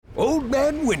Old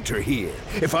Man Winter here.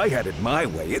 If I had it my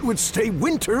way, it would stay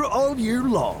winter all year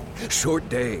long. Short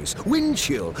days, wind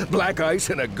chill, black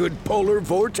ice, and a good polar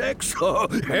vortex. Oh,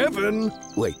 heaven.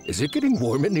 Wait, is it getting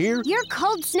warm in here? Your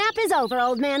cold snap is over,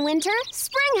 Old Man Winter.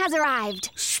 Spring has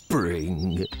arrived.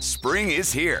 Spring. Spring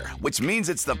is here, which means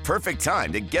it's the perfect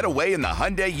time to get away in the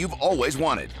Hyundai you've always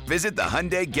wanted. Visit the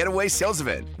Hyundai Getaway Sales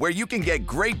Event, where you can get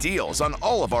great deals on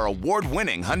all of our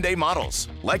award-winning Hyundai models,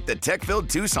 like the tech-filled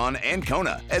Tucson and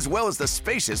Kona, as well as the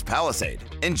spacious Palisade.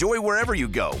 Enjoy wherever you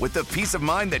go with the peace of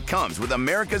mind that comes with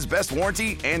America's best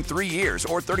warranty and 3 years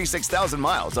or 36,000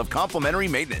 miles of complimentary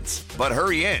maintenance. But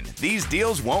hurry in, these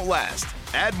deals won't last.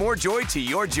 Add more joy to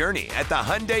your journey at the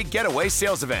Hyundai Getaway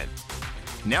Sales Event.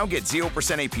 Now get 0%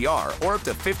 APR or up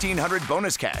to $1,500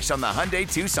 bonus cash on the Hyundai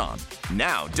Tucson.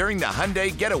 Now, during the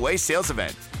Hyundai Getaway Sales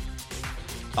Event.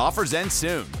 Offers end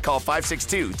soon. Call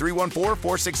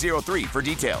 562-314-4603 for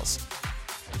details.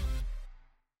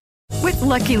 With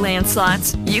Lucky Land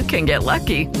Slots, you can get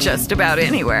lucky just about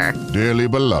anywhere. Dearly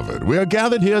beloved, we are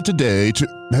gathered here today to...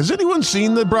 Has anyone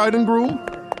seen the bride and groom?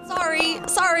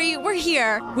 Sorry, we're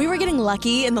here. We were getting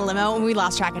lucky in the limo and we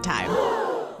lost track of time.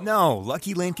 No,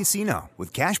 Lucky Land Casino,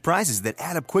 with cash prizes that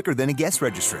add up quicker than a guest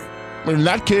registry. In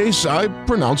that case, I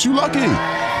pronounce you lucky.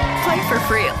 Play for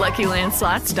free at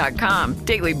LuckyLandSlots.com.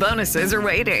 Daily bonuses are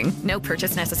waiting. No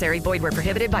purchase necessary. Void where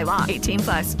prohibited by law.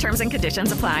 18+. Terms and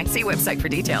conditions apply. See website for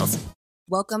details.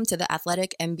 Welcome to the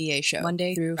Athletic NBA Show,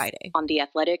 Monday through Friday on the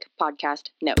Athletic Podcast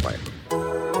Network.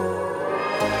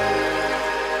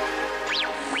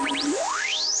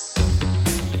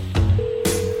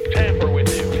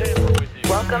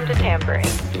 Welcome to Tampering.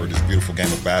 For this beautiful game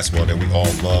of basketball that we all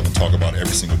love and talk about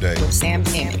every single day. With Sam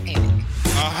Amick. To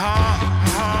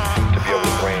be able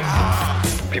to bring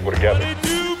people together.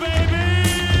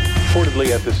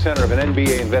 Reportedly at the center of an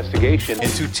NBA investigation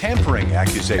into tampering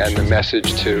accusations. And the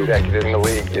message to executives in the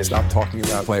league is stop talking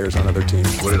about players on other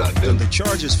teams. What did I do? The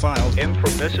charges filed.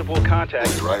 Impermissible contact.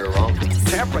 Was it right or wrong?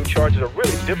 Tampering charges are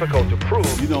really difficult to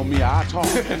prove. You know me, I talk.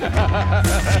 It's kind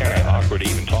of awkward to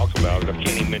even talk about it. I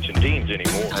can't even mention teams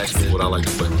anymore. Actually, what I like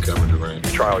to play with Kevin Durant.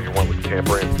 The trial you want with the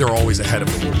tampering. They're always ahead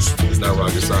of the rules. It's not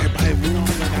rocket science. Hey, we don't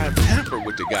have to tamper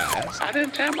with the guys. I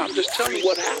didn't tamper. I'm just telling you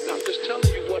what happened.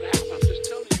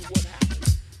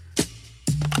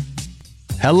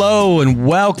 Hello and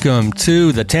welcome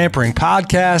to the Tampering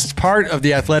Podcast, part of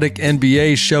the Athletic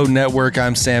NBA Show Network.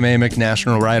 I'm Sam Amick,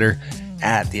 national writer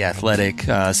at The Athletic.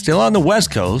 Still on the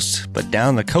West Coast, but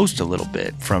down the coast a little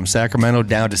bit. From Sacramento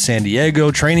down to San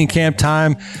Diego, training camp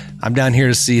time. I'm down here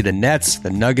to see the Nets, the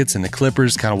Nuggets, and the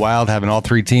Clippers. Kind of wild having all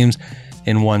three teams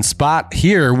in one spot.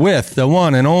 Here with the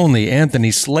one and only Anthony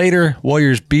Slater,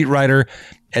 Warriors beat writer,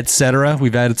 etc.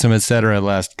 We've added some etc. the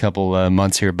last couple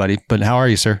months here, buddy. But how are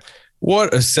you, sir?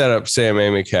 What a setup Sam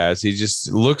Amick has. He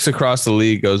just looks across the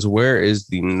league, goes, where is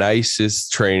the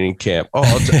nicest training camp? Oh,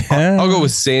 I'll go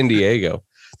with San Diego.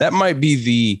 That might be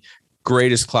the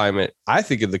greatest climate, I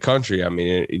think, in the country. I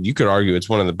mean, you could argue it's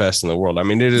one of the best in the world. I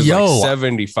mean, it is like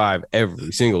 75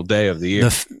 every single day of the year.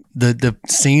 The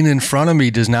scene in front of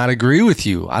me does not agree with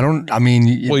you. Well,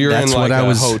 you're that's in like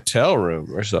a hotel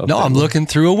room or something. No, I'm looking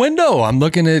through a window. I'm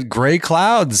looking at gray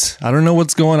clouds. I don't know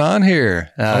what's going on here.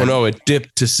 Oh no, it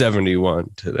dipped to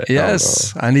 71 today.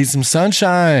 Yes, I need some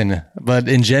sunshine. But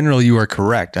in general, you are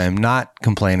correct. I am not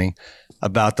complaining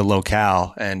about the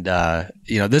locale. And,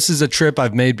 this is a trip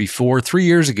I've made before 3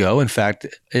 years ago. In fact,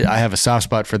 I have a soft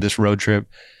spot for this road trip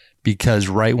because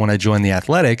right when I joined The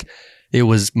Athletic, it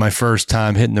was my first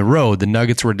time hitting the road. The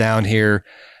Nuggets were down here.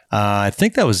 I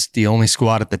think that was the only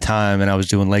squad at the time, and I was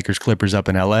doing Lakers Clippers up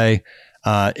in LA.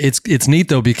 It's neat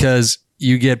though, because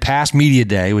you get past media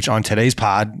day, which on today's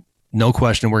pod, no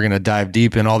question, we're going to dive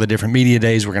deep in all the different media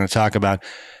days. We're going to talk about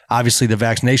obviously the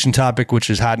vaccination topic, which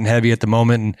is hot and heavy at the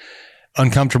moment and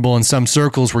uncomfortable in some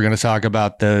circles. We're going to talk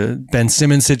about the Ben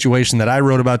Simmons situation that I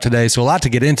wrote about today. So a lot to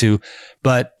get into,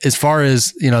 but as far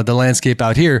as, the landscape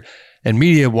out here and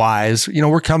media wise,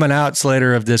 we're coming out,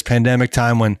 Slater, of this pandemic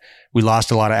time when we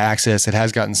lost a lot of access. It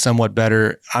has gotten somewhat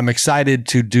better. I'm excited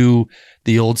to do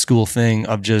the old school thing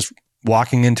of just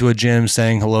walking into a gym,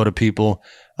 saying hello to people,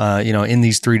 in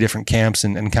these three different camps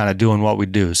and kind of doing what we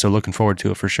do. So looking forward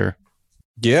to it for sure.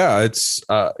 Yeah, it's,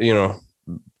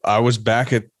 I was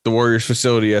back at the Warriors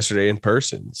facility yesterday in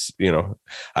person.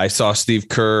 I saw Steve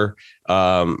Kerr,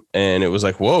 and it was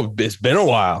like, whoa, it's been a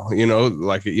while,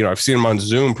 I've seen him on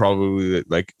Zoom probably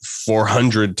like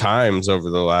 400 times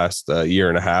over the last year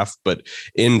and a half, but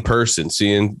in person,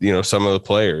 seeing, some of the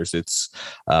players, it's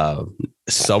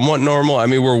somewhat normal. I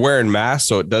mean, we're wearing masks,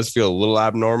 so it does feel a little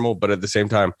abnormal, but at the same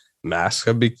time, masks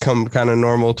have become kind of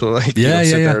normal to sit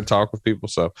there and talk with people.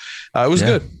 So it was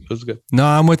good. It was good. No,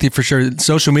 I'm with you for sure.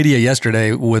 Social media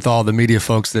yesterday with all the media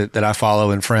folks that I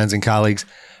follow and friends and colleagues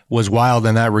was wild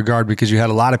in that regard, because you had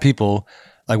a lot of people.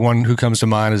 Like one who comes to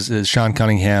mind is Sean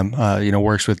Cunningham,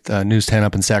 works with News 10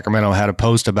 up in Sacramento, had a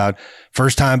post about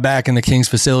first time back in the Kings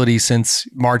facility since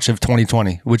March of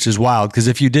 2020, which is wild. Because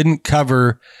if you didn't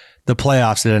cover the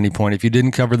playoffs at any point, if you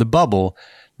didn't cover the bubble,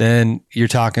 then you're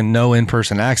talking no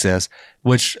in-person access,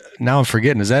 which now I'm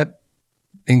forgetting. Does that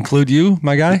include you,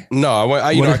 my guy? No,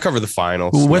 I cover the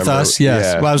finals. With us, yes.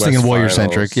 Yeah, well, I was thinking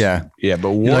Warrior-centric, yeah. Yeah,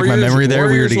 but Warriors, like my memory there,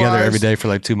 we were together every day for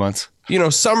like 2 months.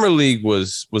 Summer League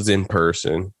was in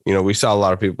person. We saw a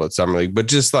lot of people at Summer League, but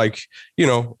just like,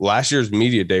 last year's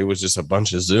media day was just a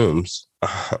bunch of Zooms,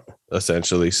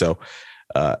 essentially. So,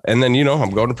 and then,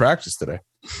 I'm going to practice today.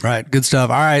 Right. Good stuff.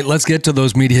 All right, let's get to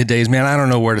those media days, man. I don't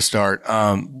know where to start.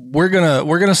 We're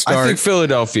gonna start. I think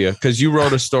Philadelphia, because you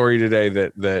wrote a story today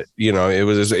that it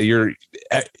was you're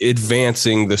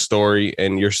advancing the story,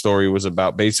 and your story was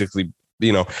about basically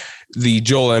the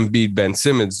Joel Embiid Ben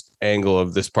Simmons angle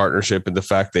of this partnership, and the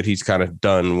fact that he's kind of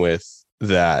done with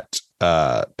that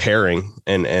pairing,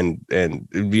 and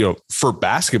for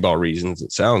basketball reasons,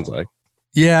 it sounds like.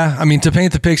 Yeah, I mean, to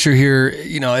paint the picture here,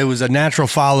 it was a natural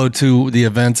follow to the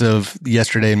events of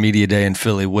yesterday and media day in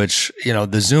Philly, which,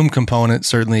 the Zoom component,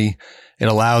 certainly it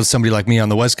allows somebody like me on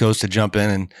the West Coast to jump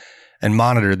in and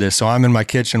monitor this. So I'm in my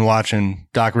kitchen watching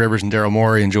Doc Rivers and Daryl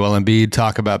Morey and Joel Embiid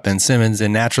talk about Ben Simmons.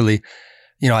 And naturally,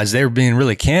 as they were being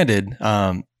really candid,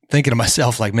 thinking to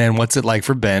myself, like, man, what's it like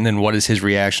for Ben, and what is his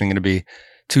reaction going to be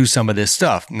to some of this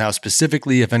stuff? Now,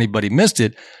 specifically, if anybody missed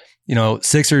it,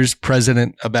 Sixers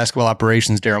president of basketball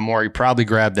operations, Daryl Morey, probably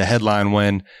grabbed the headline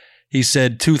when he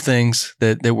said two things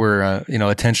that were,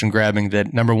 attention grabbing.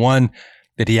 That number one,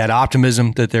 that he had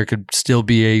optimism that there could still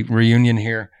be a reunion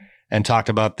here, and talked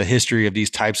about the history of these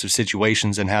types of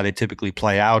situations and how they typically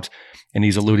play out. And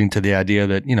he's alluding to the idea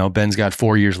that, Ben's got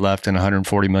 4 years left and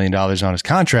 $140 million on his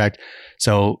contract.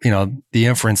 So, the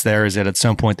inference there is that at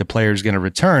some point the player is going to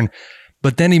return.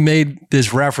 But then he made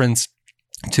this reference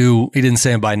to, he didn't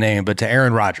say him by name, but to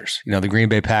Aaron Rodgers, the Green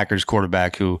Bay Packers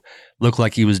quarterback who looked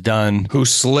like he was done. Who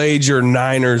slayed your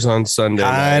Niners on Sunday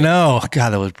night. I know. God,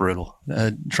 that was brutal.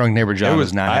 Drunk neighbor John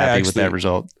was not happy with that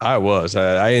result. I was.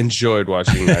 I enjoyed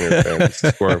watching Niners fans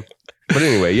squirm. But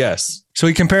anyway, yes. So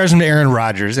he compares him to Aaron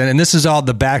Rodgers. And this is all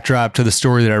the backdrop to the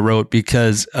story that I wrote,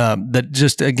 because that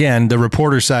just, again, the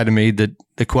reporter side of me, that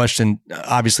the question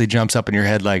obviously jumps up in your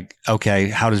head like, okay,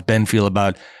 how does Ben feel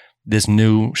about this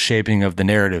new shaping of the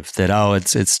narrative that,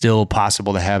 it's still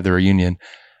possible to have the reunion?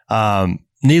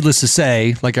 Needless to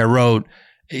say, like I wrote,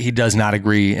 he does not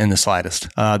agree in the slightest.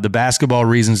 The basketball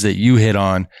reasons that you hit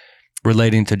on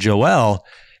relating to Joel,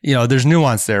 there's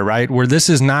nuance there, right? Where this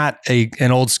is not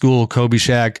an old school Kobe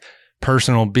Shaq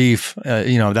personal beef.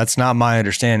 That's not my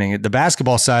understanding. The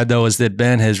basketball side, though, is that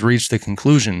Ben has reached the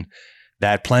conclusion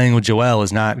that playing with Joel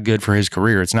is not good for his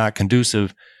career. It's not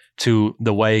conducive to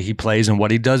the way he plays and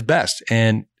what he does best.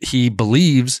 And he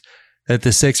believes that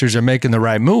the Sixers are making the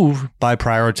right move by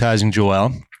prioritizing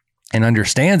Joel, and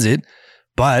understands it.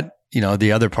 But,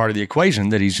 the other part of the equation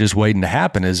that he's just waiting to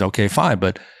happen is, okay, fine,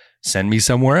 but send me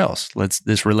somewhere else.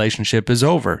 This relationship is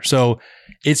over. So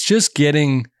it's just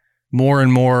getting more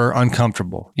and more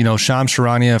uncomfortable. Shams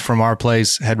Charania from our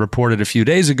place had reported a few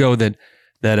days ago that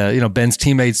Ben's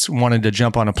teammates wanted to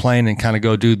jump on a plane and kind of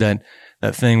go do that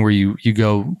thing where you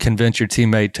go convince your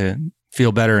teammate to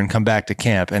feel better and come back to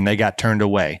camp, and they got turned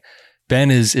away. Ben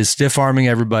is stiff arming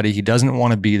everybody. He doesn't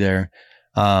want to be there.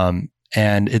 And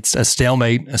it's a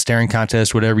stalemate, a staring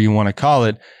contest, whatever you want to call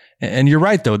it. And you're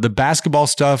right, though. The basketball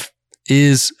stuff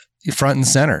is front and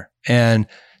center. And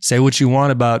say what you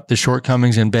want about the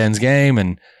shortcomings in Ben's game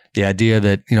and the idea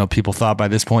that, people thought by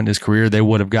this point in his career they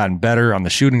would have gotten better on the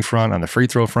shooting front, on the free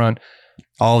throw front,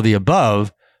 all of the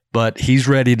above. But he's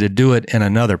ready to do it in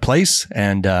another place,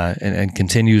 and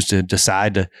continues to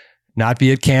decide to not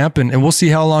be at camp. And we'll see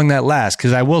how long that lasts.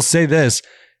 Because I will say this,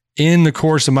 in the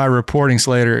course of my reporting,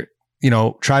 Slater,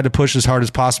 tried to push as hard as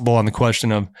possible on the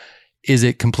question of, is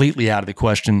it completely out of the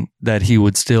question that he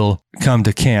would still come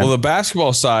to camp? Well, the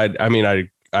basketball side, I mean,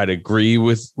 I'd agree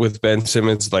with Ben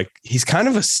Simmons. Like, he's kind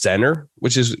of a center,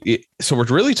 which is, so we're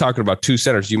really talking about two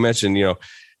centers. You mentioned,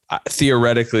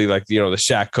 theoretically, like, the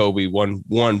Shaq Kobe,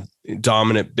 one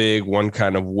dominant big, one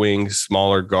kind of wing,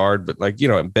 smaller guard. But like,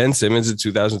 Ben Simmons in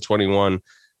 2021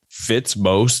 fits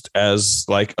most as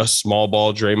like a small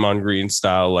ball Draymond Green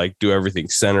style, like do everything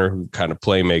center who kind of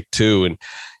play make too. And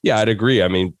yeah, I'd agree. I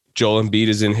mean, Joel Embiid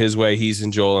is in his way. He's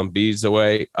in Joel Embiid's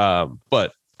way.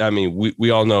 But I mean, we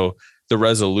all know the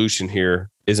resolution here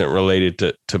isn't related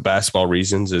to basketball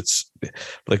reasons. It's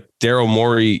like Daryl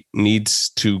Morey needs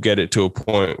to get it to a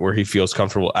point where he feels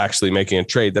comfortable actually making a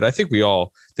trade that I think we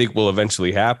all think will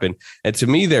eventually happen. And to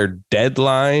me, their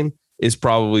deadline is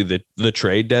probably the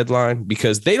trade deadline,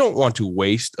 because they don't want to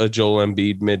waste a Joel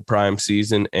Embiid mid-prime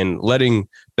season, and letting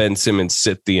Ben Simmons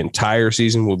sit the entire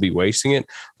season will be wasting it.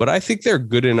 But I think they're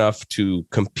good enough to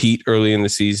compete early in the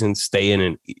season, stay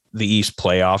in the East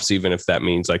playoffs, even if that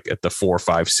means like at the 4,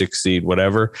 5, 6 seed,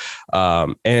 whatever.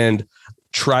 And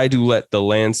try to let the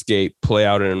landscape play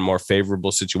out in a more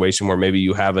favorable situation where maybe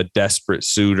you have a desperate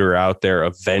suitor out there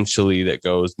eventually that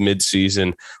goes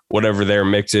mid-season, whatever their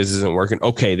mix isn't working.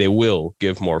 Okay, they will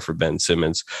give more for Ben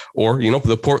Simmons. Or,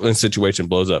 the Portland situation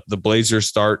blows up. The Blazers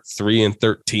start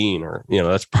 3-13, or,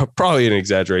 that's probably an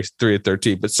exaggeration,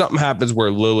 3-13, but something happens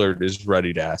where Lillard is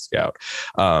ready to ask out.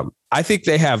 I think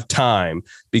they have time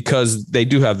because they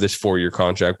do have this 4-year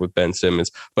contract with Ben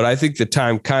Simmons, but I think the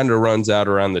time kind of runs out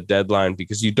around the deadline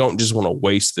because you don't just want to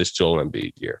waste this Joel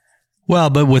Embiid year. Well,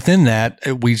 but within that,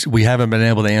 we haven't been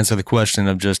able to answer the question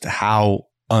of just how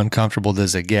uncomfortable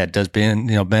does it get? Does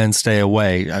Ben stay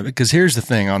away? Because here's the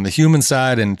thing, on the human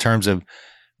side, in terms of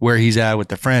where he's at with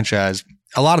the franchise,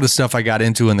 a lot of the stuff I got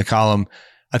into in the column,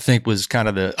 I think, was kind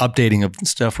of the updating of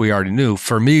stuff we already knew.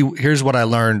 For me, here's what I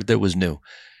learned that was new.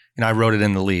 And I wrote it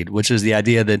in the lead, which is the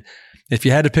idea that if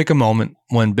you had to pick a moment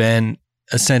when Ben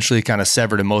essentially kind of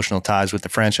severed emotional ties with the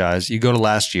franchise, you go to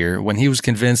last year when he was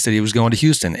convinced that he was going to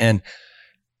Houston. And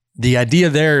the idea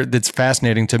there that's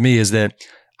fascinating to me is that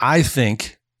I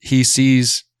think he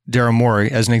sees Daryl Morey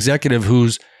as an executive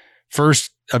whose first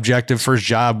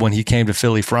job when he came to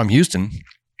Philly from Houston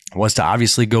was to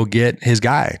obviously go get his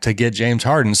guy, to get James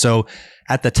Harden. So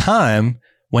at the time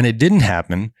when it didn't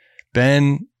happen,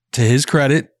 Ben, to his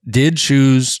credit, did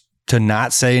choose to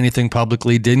not say anything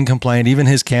publicly, didn't complain. Even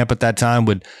his camp at that time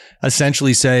would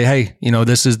essentially say, hey,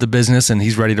 this is the business, and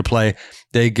he's ready to play.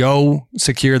 They go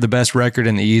secure the best record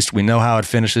in the East. We know how it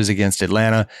finishes against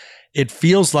Atlanta. It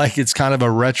feels like it's kind of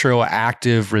a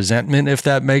retroactive resentment, if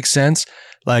that makes sense.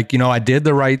 Like, I did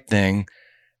the right thing,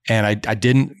 and I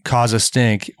didn't cause a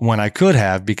stink when I could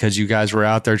have, because you guys were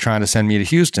out there trying to send me to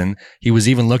Houston. He was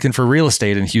even looking for real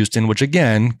estate in Houston, which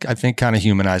again, I think kind of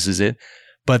humanizes it.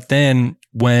 But then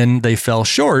when they fell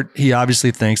short, he obviously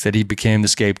thinks that he became the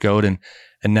scapegoat, and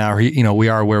now we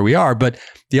are where we are. But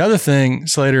the other thing,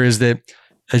 Slater, is that,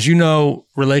 as you know,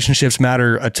 relationships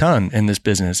matter a ton in this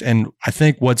business. And I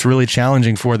think what's really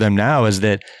challenging for them now is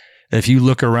that if you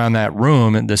look around that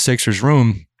room, the Sixers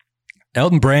room,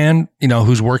 Elton Brand,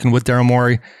 who's working with Daryl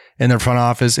Morey in their front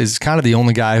office, is kind of the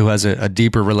only guy who has a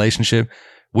deeper relationship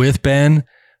with Ben.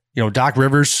 Doc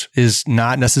Rivers is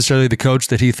not necessarily the coach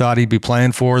that he thought he'd be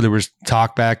playing for. There was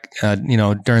talk back,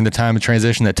 during the time of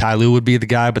transition that Ty Lue would be the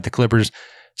guy, but the Clippers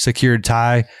secured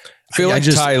Ty. I feel like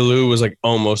Ty Lue was like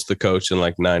almost the coach in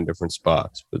like 9 different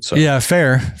spots. But so. Yeah,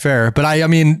 fair. But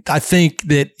I think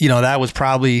that, that was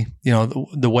probably,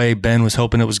 the way Ben was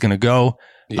hoping it was going to go.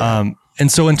 Yeah. And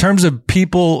so in terms of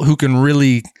people who can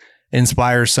really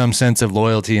inspire some sense of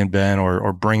loyalty in Ben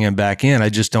or bring him back in, I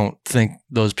just don't think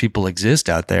those people exist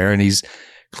out there. And he's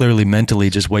clearly mentally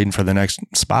just waiting for the next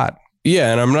spot.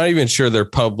 Yeah. And I'm not even sure their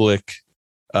public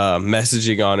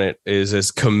messaging on it is as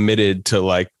committed to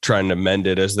like trying to mend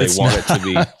it as they want it to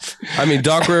be. I mean,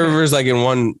 Doc Rivers, like in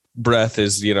one breath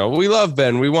is, we love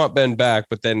Ben, we want Ben back.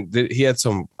 But then he had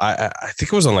some, I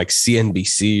think it was on like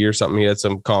CNBC or something. He had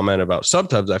some comment about,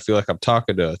 sometimes I feel like I'm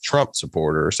talking to a Trump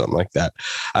supporter or something like that.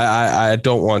 I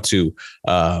don't want to,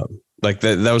 like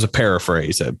that was a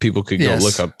paraphrase that people could go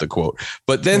look up the quote.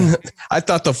 But then I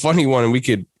thought the funny one, and we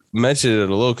could mention it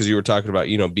a little because you were talking about,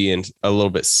 being a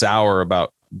little bit sour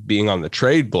about being on the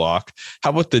trade block.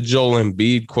 How about the Joel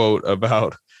Embiid quote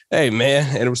about, hey,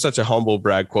 man, and it was such a humble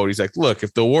brag quote. He's like, look,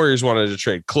 if the Warriors wanted to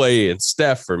trade Clay and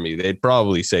Steph for me, they'd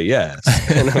probably say yes.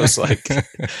 And I was like,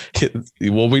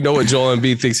 well, we know what Joel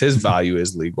Embiid thinks his value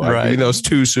is league-wide. Right. Those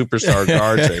 2 superstar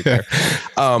guards right there.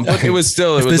 But it was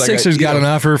still, if the Sixers got an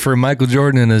offer for Michael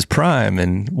Jordan in his prime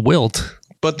and Wilt,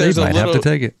 but there's they might have to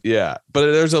take it. Yeah.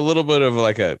 But there's a little bit of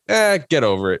like a get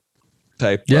over it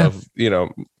type of,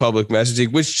 public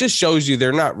messaging, which just shows you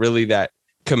they're not really that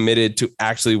committed to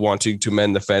actually wanting to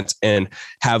mend the fence and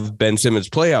have Ben Simmons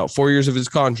play out 4 years of his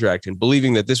contract and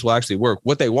believing that this will actually work.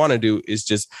 What they want to do is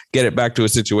just get it back to a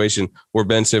situation where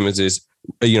Ben Simmons is,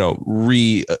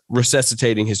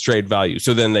 resuscitating his trade value.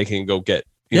 So then they can go get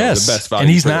the best value. And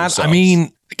he's not, themselves.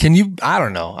 I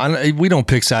don't know. We don't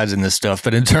pick sides in this stuff,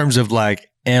 but in terms of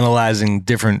like analyzing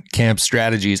different camp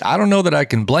strategies, I don't know that I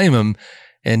can blame him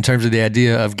in terms of the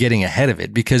idea of getting ahead of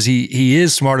it, because he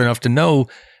is smart enough to know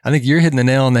I think you're hitting the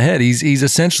nail on the head. He's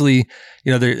essentially,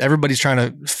 everybody's trying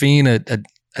to feign a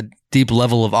deep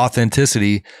level of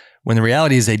authenticity when the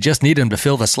reality is they just need him to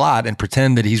fill the slot and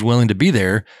pretend that he's willing to be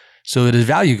there so that his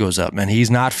value goes up, and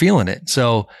he's not feeling it.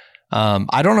 So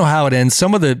I don't know how it ends.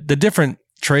 Some of the different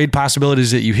trade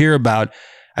possibilities that you hear about,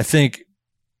 I think,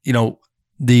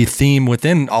 the theme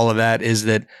within all of that is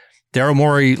that Daryl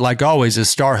Morey, like always, is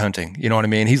star hunting. You know what I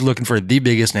mean? He's looking for the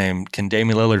biggest name. Can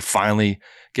Damian Lillard finally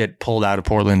get pulled out of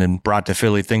Portland and brought to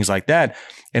Philly, things like that?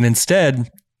 And instead,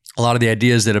 a lot of the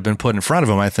ideas that have been put in front of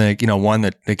him, I think, one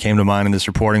that came to mind in this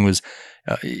reporting was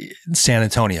San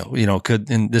Antonio.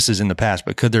 And this is in the past,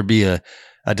 but could there be a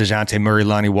DeJounte Murray,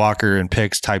 Lonnie Walker, and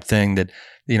picks type thing that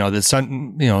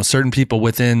certain people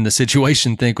within the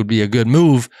situation think would be a good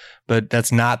move, but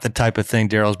that's not the type of thing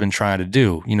Daryl's been trying to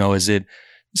do. Is it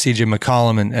CJ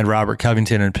McCollum and Robert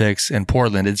Covington and picks in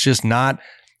Portland? It's just not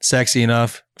sexy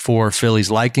enough for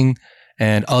Philly's liking.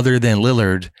 And other than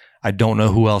Lillard, I don't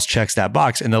know who else checks that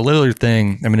box. And the Lillard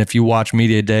thing, I mean, if you watch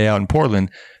Media Day out in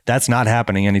Portland, that's not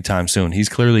happening anytime soon. He's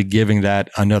clearly giving that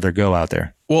another go out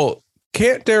there. Well,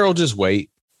 can't Daryl just wait?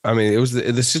 I mean, it was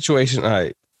the situation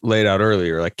I laid out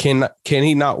earlier. Like, can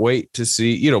he not wait to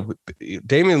see,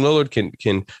 Damian Lillard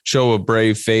can show a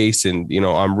brave face and,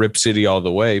 I'm Rip City all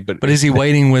the way. But is he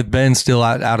waiting with Ben still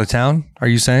out of town? Are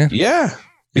you saying? Yeah.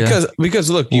 Because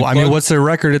look, what's their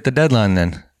record at the deadline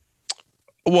then?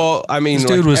 Well, I mean, this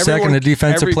dude was second to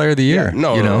defensive player of the year.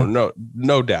 Yeah,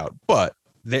 no doubt. But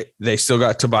they still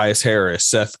got Tobias Harris,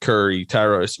 Seth Curry,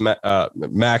 Tyrese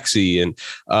Maxey, and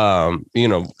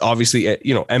obviously,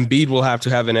 Embiid will have to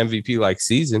have an MVP like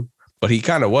season, but he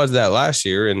kind of was that last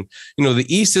year. And the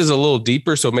East is a little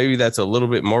deeper, so maybe that's a little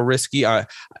bit more risky.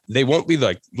 They won't be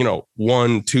like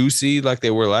 1-2 seed like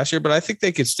they were last year, but I think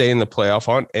they could stay in the playoff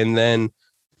hunt and then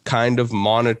kind of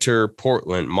monitor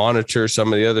Portland, monitor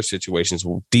some of the other situations.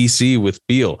 DC with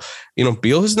Beal,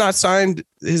 Beal has not signed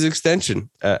his extension,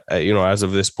 as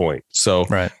of this point. So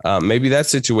right. Maybe that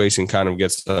situation kind of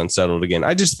gets unsettled again.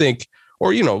 I just think,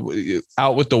 or,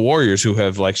 out with the Warriors who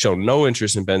have shown no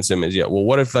interest in Ben Simmons yet. Well,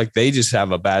 what if they just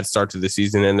have a bad start to the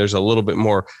season and there's a little bit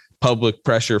more public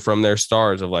pressure from their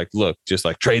stars of look, just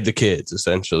trade the kids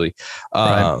essentially.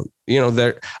 Right.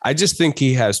 I just think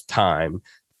he has time.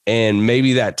 And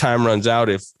maybe that time runs out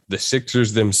if the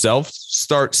Sixers themselves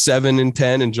start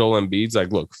 7-10 and Joel Embiid's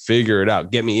look, figure it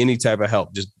out. Get me any type of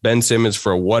help. Just Ben Simmons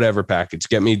for whatever package.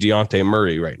 Get me DeJounte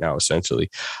Murray right now, essentially.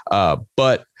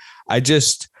 But I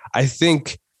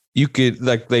think you could,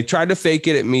 they tried to fake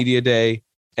it at Media Day.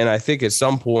 And I think at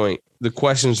some point the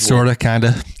questions sort of, kind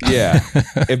of. Yeah.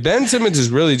 If Ben Simmons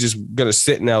is really just going to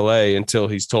sit in LA until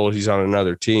he's told he's on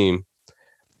another team,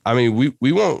 I mean,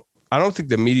 we won't. I don't think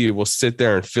the media will sit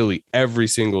there in Philly every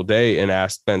single day and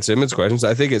ask Ben Simmons questions.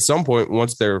 I think at some point,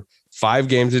 once they're 5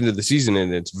 games into the season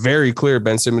and it's very clear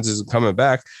Ben Simmons isn't coming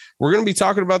back, we're going to be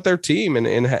talking about their team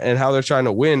and how they're trying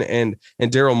to win. And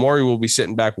Daryl Morey will be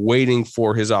sitting back waiting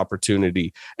for his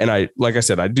opportunity. And like I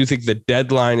said, I do think the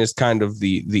deadline is kind of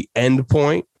the end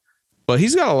point, but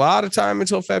he's got a lot of time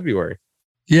until February.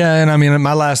 Yeah. And I mean,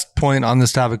 my last point on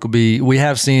this topic will be, we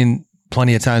have seen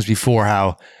plenty of times before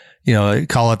how,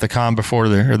 call it the calm before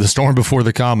the storm before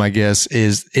the calm, I guess,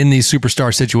 is in these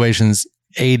superstar situations,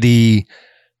 AD,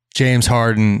 James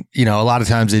Harden, a lot of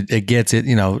times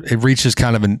it reaches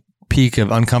kind of a peak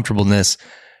of uncomfortableness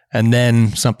and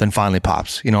then something finally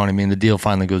pops. You know what I mean? The deal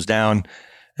finally goes down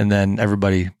and then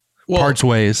everybody parts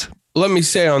ways. Let me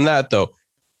say on that though,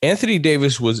 Anthony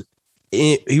Davis was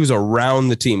around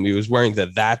the team. He was wearing the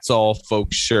 "That's All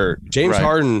Folks" shirt. James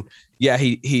Harden, yeah,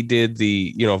 he did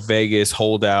the Vegas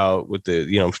holdout with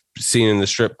the scene in the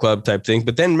strip club type thing.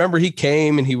 But then remember, he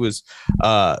came and he was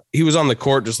on the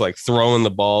court just throwing the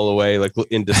ball away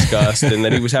in disgust, and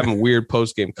then he was having weird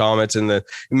post game comments. And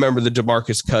remember the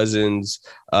DeMarcus Cousins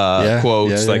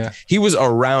quotes. He was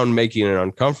around making it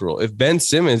uncomfortable. If Ben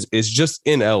Simmons is just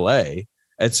in LA.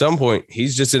 At some point,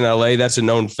 he's just in LA. That's a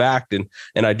known fact. And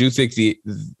I do think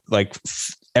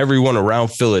everyone around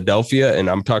Philadelphia, and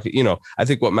I'm talking, I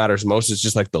think what matters most is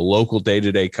just the local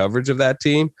day-to-day coverage of that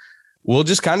team. We'll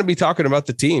just kind of be talking about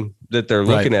the team that they're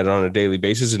looking at on a daily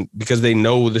basis, and because they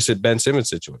know this Ben Simmons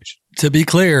situation. To be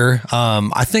clear,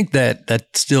 I think that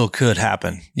still could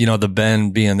happen. The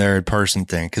Ben being there in person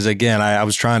thing. Because again, I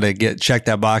was trying to check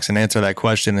that box and answer that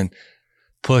question and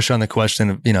push on the question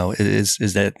of,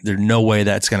 is that there's no way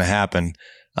that's going to happen.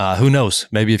 Who knows?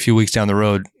 Maybe a few weeks down the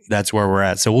road, that's where we're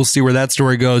at. So we'll see where that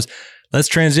story goes. Let's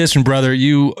transition, brother.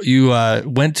 You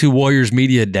went to Warriors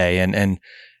Media Day and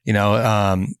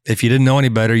if you didn't know any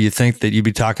better, you think that you'd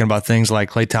be talking about things like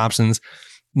Klay Thompson's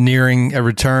nearing a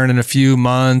return in a few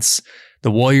months,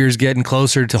 the Warriors getting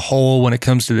closer to whole when it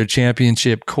comes to the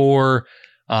championship core.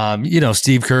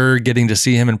 Steve Kerr, getting to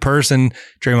see him in person,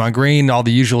 Draymond Green, all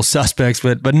the usual suspects,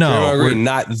 but no, Draymond Green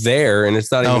not there, and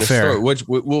it's not even a fair.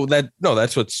 story.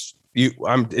 That's what's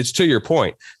it's to your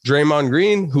point. Draymond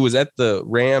Green, who was at the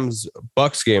Rams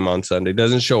Bucks game on Sunday,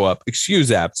 doesn't show up.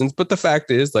 Excuse absence, but the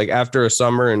fact is, like, after a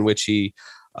summer in which he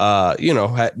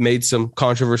had made some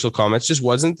controversial comments, just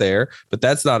wasn't there. But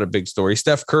that's not a big story.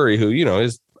 Steph Curry, who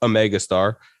is a mega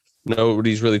star.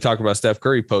 Nobody's really talking about Steph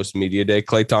Curry post media day.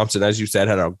 Klay Thompson, as you said,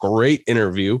 had a great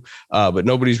interview, but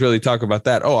nobody's really talking about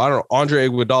that. Oh, I don't know. Andre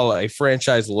Iguodala, a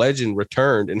franchise legend,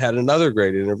 returned and had another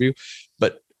great interview,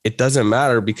 but it doesn't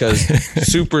matter because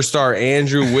superstar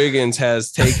Andrew Wiggins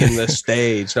has taken the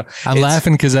stage. No, I'm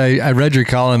laughing because I read your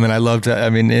column and I loved it.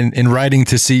 I mean, in writing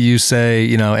to see you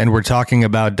say, and we're talking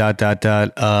about ...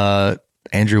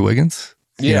 Andrew Wiggins.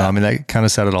 Yeah. That kind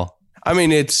of said it all. I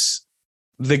mean, it's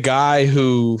the guy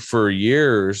who for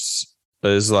years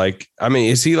is like,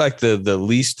 is he like the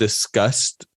least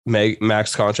discussed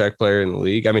max contract player in the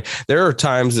league? I mean, there are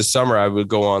times this summer I would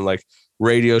go on like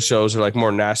radio shows or like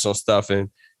more national stuff. And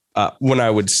when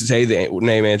I would say the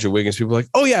name Andrew Wiggins, people were like,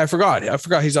 oh yeah, I forgot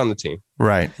he's on the team.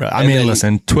 Right.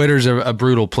 Listen, Twitter's a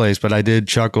brutal place, but I did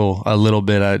chuckle a little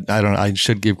bit. I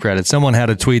should give credit. Someone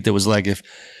had a tweet that was like, if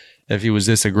he was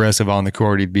this aggressive on the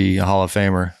court, he'd be a Hall of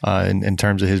Famer in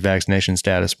terms of his vaccination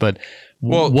status. But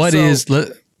go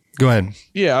ahead.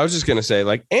 Yeah, I was just going to say,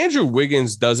 like, Andrew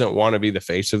Wiggins doesn't want to be the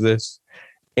face of this.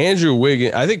 Andrew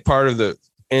Wiggins, I think part of the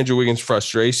Andrew Wiggins'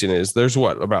 frustration is there's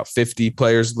about 50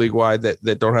 players league wide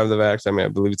that don't have the vax. I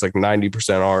believe it's like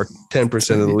 90% are,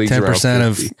 10% of the league. 10%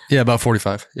 of, about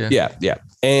 45. Yeah.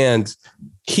 And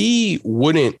he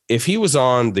wouldn't, if he was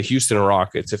on the Houston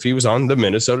Rockets, if he was on the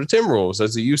Minnesota Timberwolves,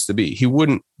 as it used to be, he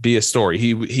wouldn't be a story.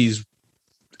 He's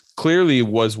clearly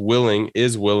is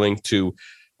willing to,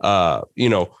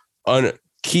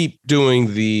 keep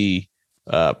doing the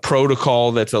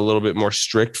protocol that's a little bit more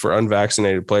strict for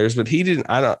unvaccinated players, but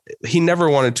he never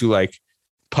wanted to like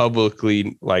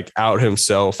publicly like out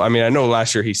himself. I mean, I know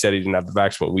last year he said he didn't have the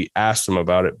vaccine, but we asked him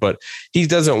about it, but he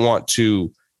doesn't want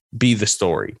to be the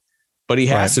story, but he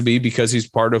has to be because he's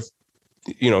part of,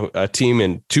 a team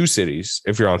in two cities.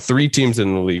 If you're on three teams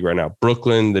in the league right now,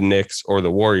 Brooklyn, the Knicks, or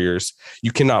the Warriors,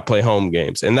 you cannot play home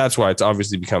games. And that's why it's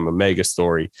obviously become a mega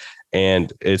story.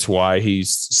 And it's why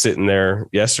he's sitting there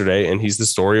yesterday and he's the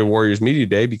story of Warriors Media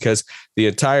Day, because the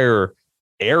entire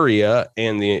area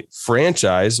and the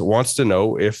franchise wants to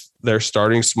know if their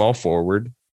starting small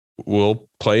forward will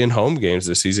play in home games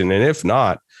this season. And if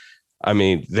not,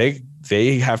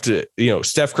 they have to,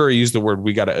 Steph Curry used the word,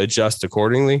 we got to adjust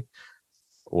accordingly.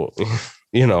 Well,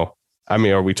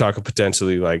 are we talking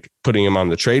potentially like putting him on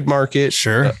the trade market?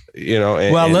 Sure.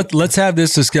 Let's have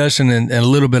this discussion in a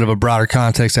little bit of a broader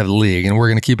context of the league, and we're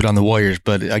going to keep it on the Warriors.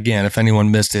 But again, if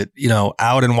anyone missed it,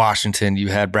 out in Washington, you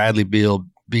had Bradley Beal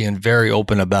being very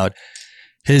open about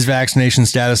his vaccination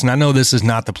status. And I know this is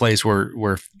not the place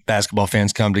where basketball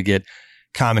fans come to get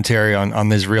commentary on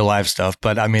this real life stuff,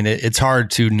 but it's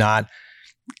hard to not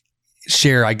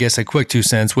share, I guess, a quick 2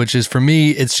 cents, which is, for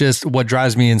me, it's just what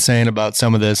drives me insane about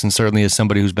some of this. And certainly as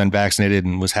somebody who's been vaccinated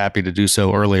and was happy to do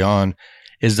so early on,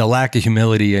 is the lack of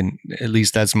humility. And at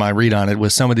least that's my read on it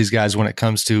with some of these guys when it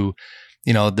comes to,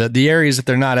 the areas that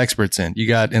they're not experts in. You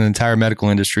got an entire medical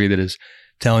industry that is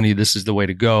telling you this is the way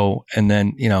to go. And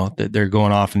then, they're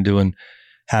going off and doing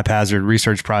haphazard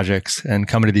research projects and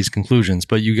coming to these conclusions.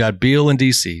 But you got Beal in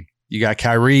DC, you got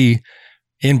Kyrie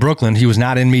in Brooklyn. He was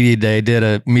not in media day, did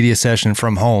a media session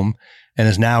from home, and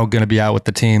is now going to be out with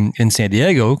the team in San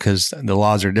Diego because the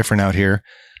laws are different out here.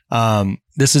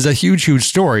 This is a huge, huge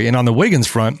story. And on the Wiggins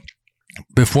front,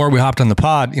 before we hopped on the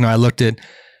pod, I looked at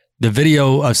the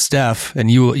video of Steph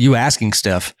and you asking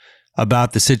Steph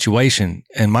about the situation.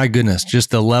 And my goodness,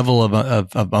 just the level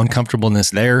of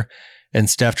uncomfortableness there, and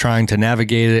Steph trying to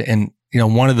navigate it. And,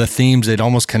 one of the themes that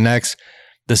almost connects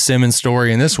the Simmons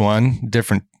story and this one,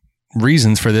 different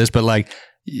reasons for this, but like,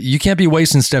 you can't be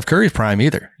wasting Steph Curry's prime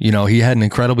either. He had an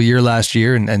incredible year last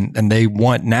year, and they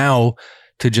want now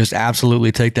to just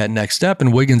absolutely take that next step.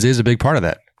 And Wiggins is a big part of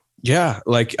that. Yeah.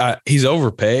 Like he's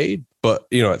overpaid, but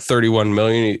at $31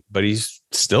 million, but he's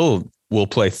still will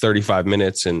play 35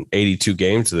 minutes in 82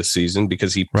 games this season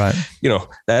because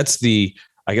that's the,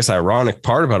 I guess, ironic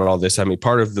part about all this.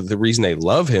 Part of the reason they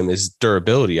love him is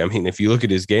durability. If you look at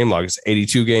his game log, it's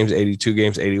 82 games, 82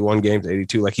 games, 81 games,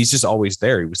 82. Like, he's just always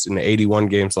there. He was in 81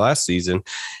 games last season,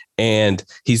 and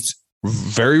he's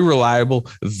very reliable,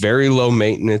 very low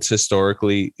maintenance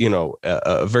historically,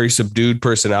 a very subdued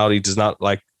personality, does not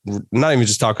like, not even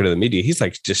just talking to the media. He's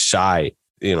like just shy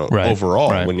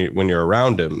overall when you're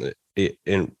around him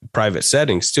in private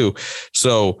settings too.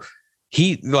 So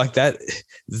he like that,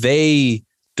 they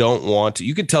don't want to,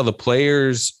 you could tell the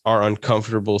players are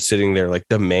uncomfortable sitting there like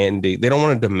demanding. They don't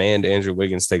want to demand Andrew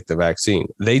Wiggins take the vaccine.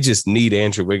 They just need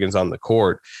Andrew Wiggins on the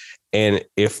court. And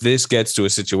if this gets to a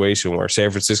situation where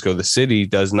San Francisco, the city,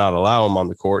 does not allow him on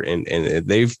the court, and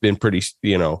they've been pretty,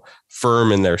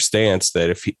 firm in their stance that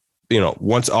if he,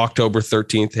 once October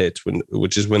 13th hits,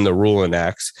 which is when the rule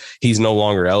enacts, he's no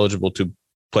longer eligible to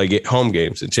play home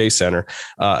games at Chase Center,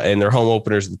 and their home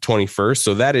opener is the 21st.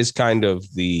 So that is kind of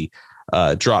the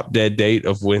drop dead date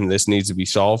of when this needs to be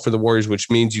solved for the Warriors, which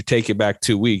means you take it back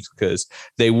 2 weeks, because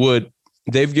they've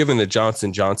given the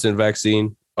Johnson & Johnson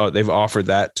vaccine. They've offered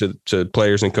that to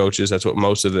players and coaches. That's what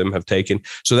most of them have taken.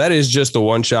 So that is just a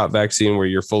one-shot vaccine where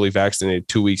you're fully vaccinated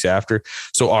 2 weeks after.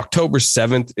 So October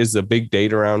 7th is the big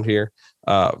date around here,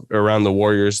 around the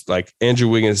Warriors. Like Andrew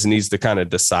Wiggins needs to kind of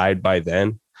decide by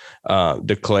then,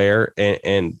 declare.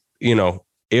 And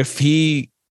if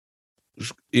he,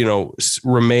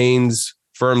 remains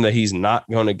firm that he's not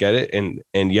going to get it.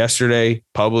 And yesterday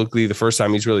publicly, the first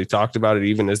time he's really talked about it,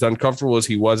 even as uncomfortable as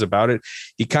he was about it,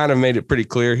 he kind of made it pretty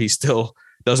clear he still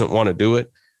doesn't want to do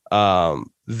it.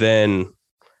 Then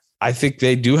I think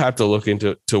they do have to look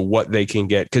into what they can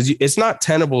get, because it's not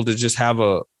tenable to just have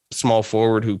a small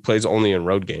forward who plays only in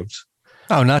road games.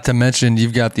 Oh, not to mention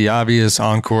you've got the obvious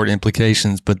on-court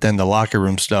implications, but then the locker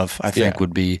room stuff I think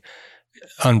would be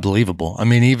unbelievable. I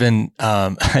mean, even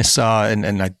I saw,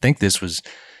 and I think this was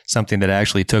something that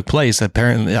actually took place.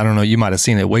 Apparently, I don't know, you might have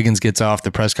seen it. Wiggins gets off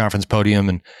the press conference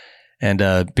podium and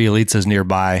Bielitsa's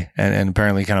nearby and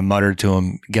apparently kind of muttered to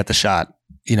him, "Get the shot,"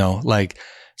 like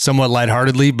somewhat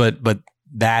lightheartedly, but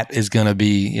that is going to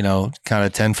be, kind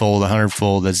of tenfold,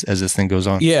 100-fold as this thing goes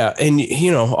on. Yeah. And,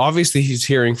 obviously he's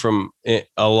hearing from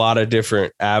a lot of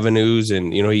different avenues,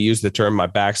 and, he used the term, "my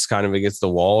back's kind of against the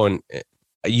wall." And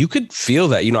you could feel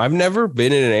that. I've never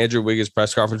been in an Andrew Wiggins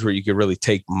press conference where you could really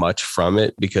take much from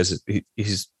it, because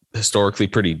he's historically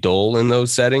pretty dull in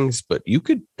those settings, but you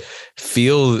could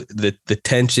feel the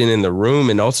tension in the room,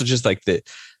 and also just like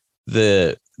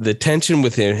the tension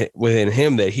within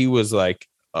him, that he was like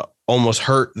almost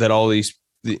hurt that all these,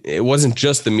 it wasn't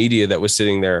just the media that was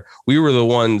sitting there. We were the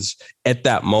ones at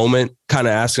that moment kind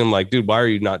of asking him like, "Dude, why are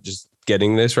you not just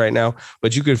getting this right now?"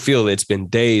 But you could feel that it's been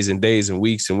days and days and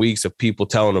weeks of people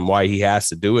telling him why he has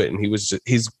to do it. And he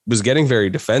was getting very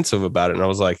defensive about it. And I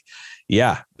was like,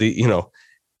 yeah,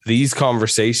 these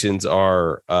conversations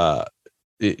are,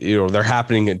 they're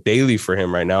happening daily for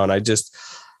him right now. And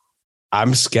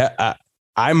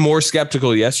I'm more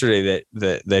skeptical yesterday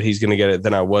that he's going to get it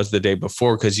than I was the day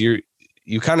before. 'Cause you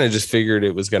kind of just figured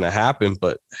it was going to happen,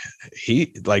 but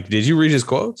did you read his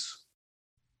quotes?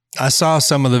 I saw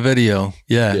some of the video.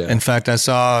 Yeah. In fact, I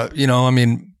saw,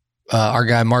 our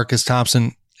guy Marcus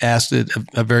Thompson asked it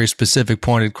a very specific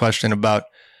pointed question about,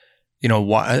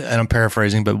 why, and I'm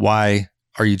paraphrasing, but why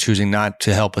are you choosing not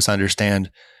to help us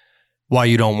understand why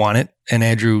you don't want it? And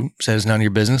Andrew says, "None of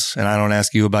your business. And I don't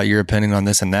ask you about your opinion on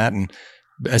this and that." And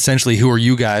essentially, who are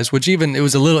you guys? Which even, it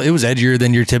was edgier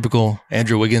than your typical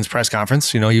Andrew Wiggins press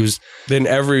conference. He was than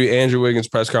every Andrew Wiggins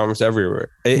press conference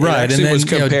everywhere. It actually was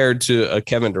compared to a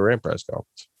Kevin Durant press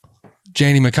conference.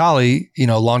 Janie McCauley,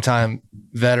 longtime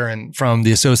veteran from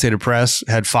the Associated Press,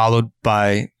 had followed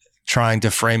by trying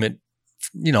to frame it,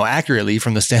 accurately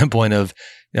from the standpoint of,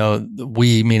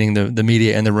 we, meaning the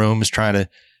media in the room, is trying to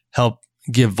help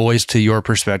give voice to your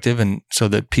perspective, and so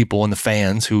that people and the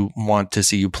fans who want to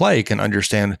see you play can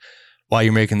understand why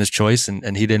you're making this choice.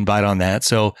 And he didn't bite on that.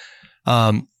 So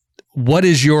what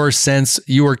is your sense?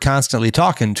 You are constantly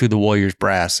talking to the Warriors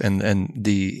brass and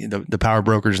the power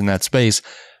brokers in that space.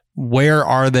 Where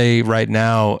are they right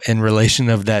now in relation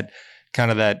of that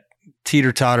kind of that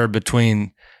teeter-totter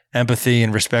between empathy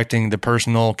and respecting the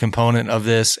personal component of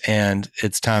this, and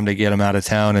it's time to get them out of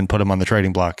town and put them on the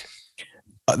trading block?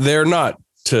 They're not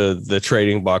to the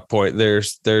trading block point.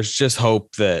 There's just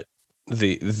hope that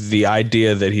the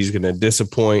idea that he's going to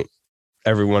disappoint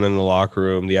everyone in the locker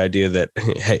room, the idea that,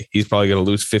 hey, he's probably going to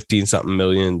lose 15-something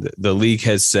million. The league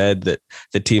has said that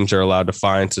the teams are allowed to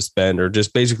fine, suspend, or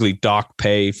just basically dock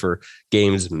pay for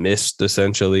games missed,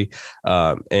 essentially.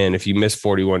 And if you miss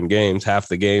 41 games, half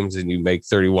the games, and you make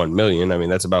 31 million, I mean,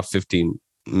 that's about 15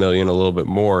 million, a little bit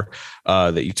more,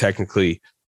 that you technically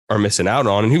are missing out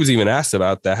on. And he was even asked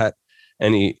about that,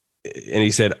 and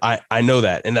he said, I know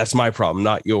that, and that's my problem,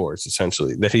 not yours,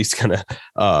 essentially, that he's gonna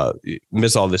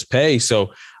miss all this pay.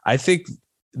 So I think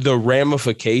the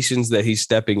ramifications that he's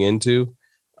stepping into,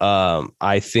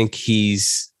 I think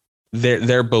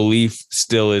their belief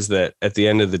still is that at the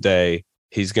end of the day,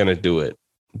 he's gonna do it.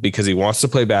 because he wants to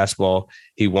play basketball.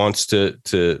 He wants to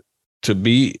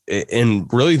be in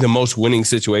really the most winning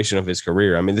situation of his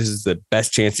career. I mean, this is the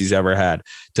best chance he's ever had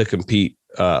to compete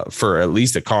for at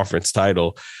least a conference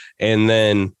title. And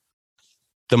then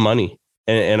the money.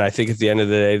 And I think at the end of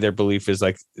the day, their belief is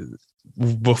like,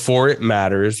 before it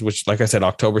matters, which, like I said,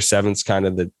 October 7th is kind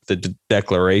of the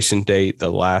declaration date,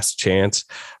 the last chance.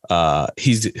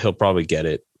 He'll probably get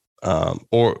it.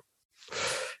 Or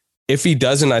if he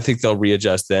doesn't, I think they'll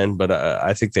readjust then, but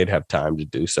I think they'd have time to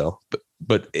do so.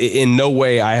 But in no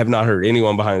way, I have not heard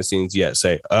anyone behind the scenes yet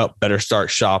say, oh, better start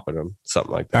shopping them,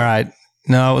 something like that. All right.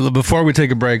 Now, before we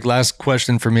take a break, last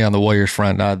question for me on the Warriors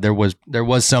front. There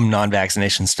was some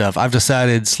non-vaccination stuff. I've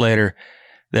decided, Slater,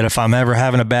 that if I'm ever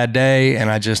having a bad day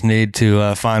and I just need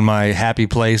to find my happy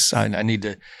place, I need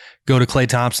to go to Klay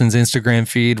Thompson's Instagram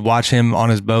feed, watch him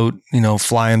on his boat,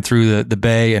 flying through the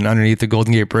bay and underneath the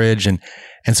Golden Gate Bridge. And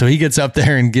so he gets up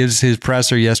there and gives his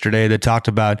presser yesterday that talked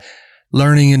about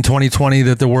learning in 2020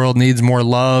 that the world needs more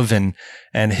love and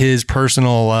his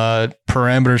personal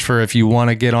parameters for if you want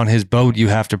to get on his boat, you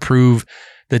have to prove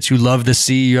that you love the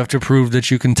sea. You have to prove that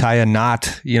you can tie a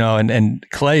knot, and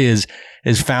Klay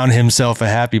has found himself a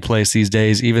happy place these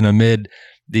days, even amid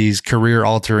these career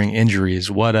altering injuries.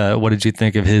 What did you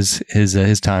think of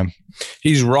his time?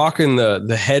 He's rocking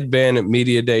the headband at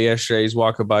media day yesterday. He's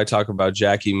walking by talking about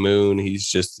Jackie Moon.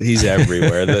 He's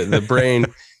everywhere. the brain.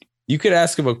 You could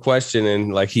ask him a question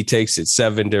and like he takes it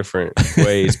 7 different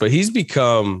ways, but he's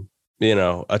become,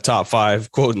 a top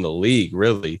 5 quote in the league,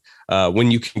 really,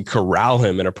 when you can corral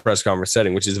him in a press conference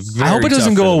setting, which is very I hope it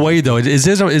doesn't go away, though. Is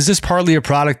this partly a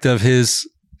product of his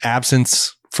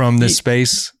absence from this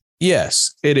space?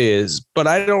 Yes, it is, but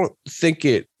I don't think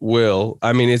it will.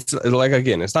 I mean, it's like,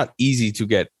 again, it's not easy to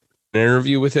get an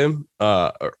interview with him,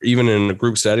 or even in a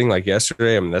group setting like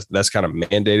yesterday. I mean, that's kind of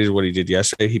mandated what he did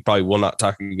yesterday. He probably will not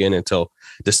talk again until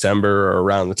December or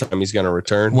around the time he's going to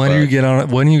return. When are you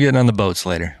getting on the boats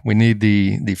later? We need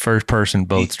the first person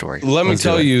boat story. Let me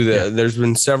tell you that there's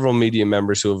been several media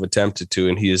members who have attempted to,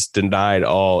 and he has denied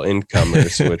all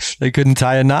incomers, which they couldn't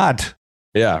tie a knot.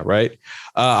 Yeah. Right.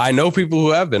 I know people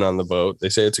who have been on the boat. They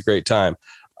say it's a great time.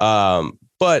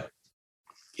 But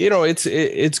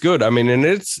it's good. I mean, and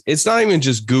it's not even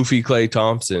just goofy Klay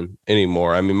Thompson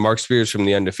anymore. I mean, Mark Spears from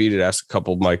The Undefeated asked a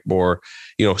couple of more,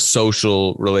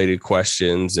 social related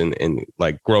questions and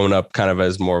like growing up kind of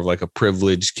as more of like a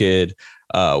privileged kid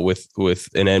with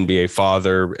an NBA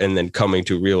father, and then coming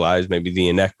to realize maybe the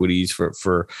inequities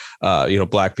for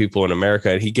Black people in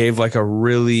America. And he gave like a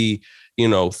really,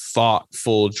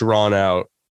 thoughtful, drawn out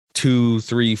 2,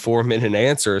 3, 4 minute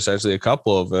answer, essentially a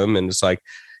couple of them. And it's like,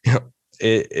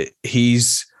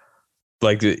 he's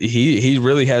like, he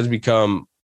really has become,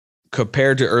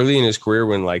 compared to early in his career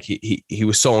when like he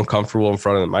was so uncomfortable in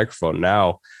front of the microphone.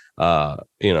 Now,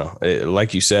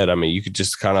 like you said, I mean, you could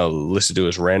just kind of listen to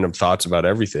his random thoughts about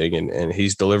everything, and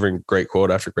he's delivering great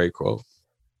quote after great quote.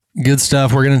 Good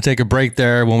stuff. We're going to take a break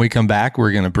there. When we come back,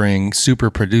 we're going to bring super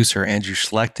producer Andrew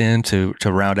Schlecht in to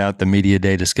round out the media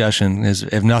day discussion.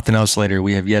 If nothing else, later,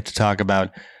 we have yet to talk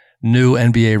about new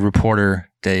NBA reporter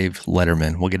Dave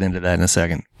Letterman. We'll get into that in a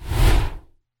second.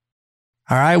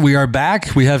 All right, we are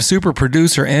back. We have super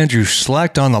producer Andrew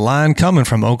Schlecht on the line, coming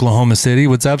from Oklahoma City.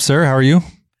 What's up, sir? How are you?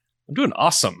 I'm doing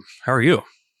awesome. How are you?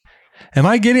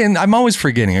 I'm always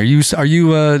forgetting. Are you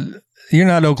you're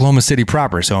not Oklahoma City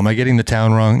proper, so am I getting the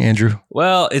town wrong, Andrew?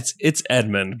 Well, it's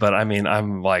Edmond, but I mean,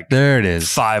 I'm like, there it is,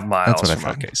 5 miles from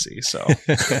OKC. So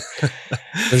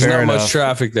there's not much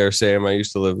traffic there, Sam. I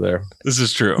used to live there. This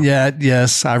is true. Yeah.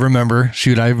 Yes. I remember.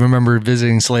 I remember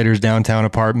visiting Slater's downtown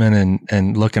apartment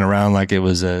and looking around like it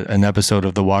was an episode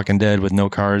of The Walking Dead with no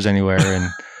cars anywhere.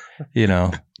 And,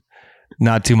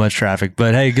 not too much traffic,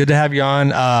 but hey, good to have you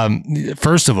on.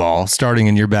 First of all, starting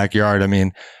in your backyard, I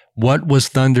mean, what was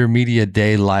Thunder Media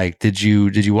Day like? Did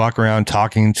you walk around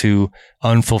talking to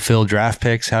unfulfilled draft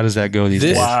picks? How does that go these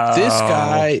days? Wow.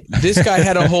 This guy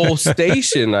had a whole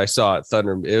station. I saw at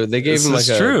Thunder. They gave him like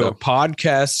a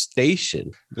podcast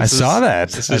station. I saw that.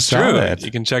 This is true.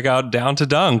 You can check out Down to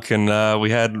Dunk, and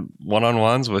we had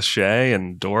one-on-ones with Shea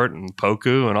and Dort and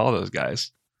Poku and all those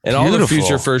guys. And all the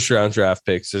future first round draft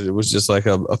picks. It was just like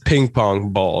a ping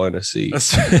pong ball in a seat.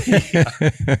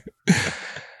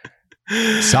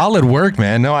 Solid work,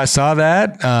 man. No, I saw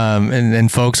that.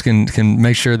 And folks can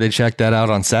make sure they check that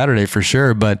out on Saturday for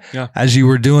sure. But as you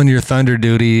were doing your Thunder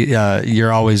duty,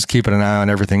 you're always keeping an eye on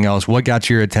everything else. What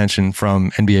got your attention from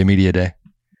NBA Media Day?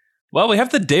 Well, we have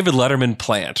the David Letterman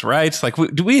plant, right? Like,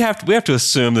 we have to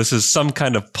assume this is some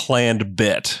kind of planned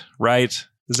bit, right?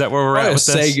 Is that where we're at with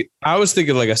this? I was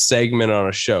thinking like a segment on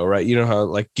a show, right? You know how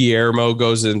like Guillermo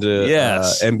goes into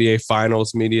NBA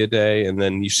Finals Media Day, and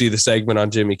then you see the segment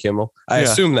on Jimmy Kimmel. I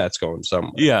assume that's going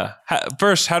somewhere. Yeah.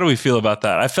 First, how do we feel about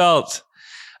that? I felt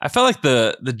like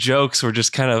the jokes were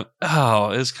just kind of,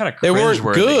 it was kind of cringeworthy. They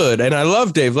weren't good, and I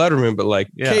love Dave Letterman, but like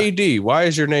KD, why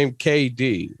is your name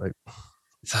KD? Like,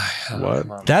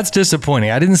 what? That's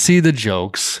disappointing. I didn't see the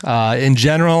jokes. In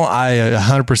general, I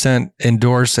 100%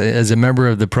 endorse as a member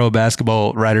of the Pro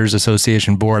Basketball Writers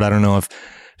Association board. I don't know if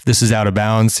this is out of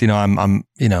bounds. I'm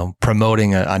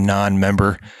promoting a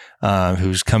non-member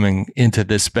who's coming into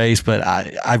this space, but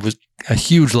I was a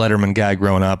huge Letterman guy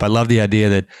growing up. I love the idea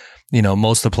that,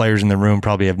 most of the players in the room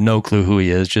probably have no clue who he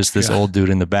is, just this old dude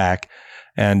in the back.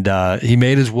 And he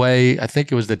made his way. I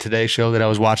think it was the Today Show that I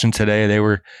was watching today. They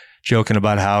were joking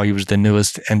about how he was the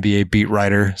newest NBA beat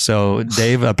writer. So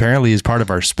Dave apparently is part of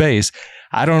our space.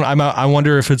 I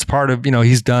wonder if it's part of,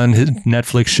 he's done his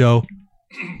Netflix show.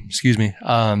 Excuse me.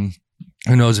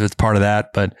 Who knows if it's part of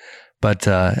that, but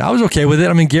I was okay with it.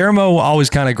 I mean, Guillermo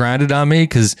always kind of grinded on me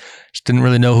because just didn't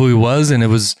really know who he was. And it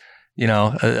was,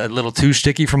 a little too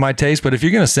sticky for my taste. But if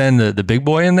you're going to send the big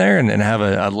boy in there and have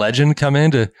a legend come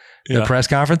into the press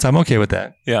conference, I'm okay with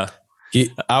that. Yeah.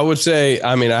 I would say,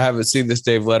 I haven't seen this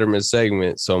Dave Letterman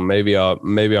segment, so maybe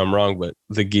I'm wrong, but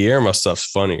the Guillermo stuff's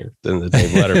funnier than the Dave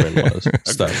Letterman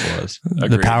stuff was.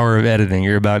 The power of editing.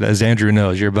 You're about, as Andrew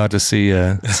knows, you're about to see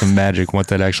some magic once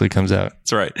that actually comes out.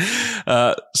 That's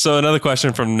right. So another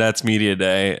question from Nets Media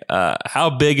Day. How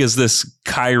big is this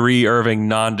Kyrie Irving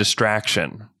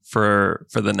non-distraction for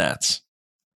the Nets?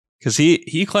 Because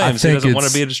he claims he doesn't want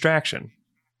to be a distraction.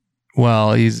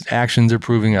 Well, his actions are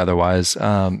proving otherwise.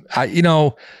 So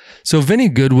Vinny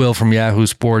Goodwill from Yahoo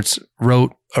Sports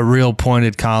wrote a real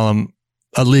pointed column,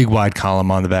 a league-wide column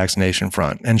on the vaccination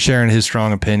front, and sharing his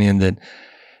strong opinion that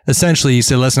essentially he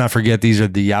said, let's not forget these are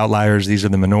the outliers, these are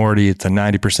the minority. It's a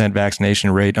 90%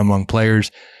 vaccination rate among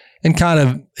players, and kind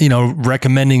of,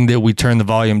 recommending that we turn the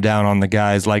volume down on the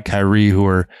guys like Kyrie who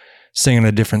are singing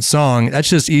a different song. That's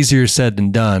just easier said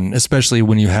than done, especially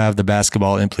when you have the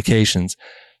basketball implications.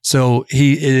 So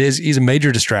he's a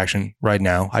major distraction right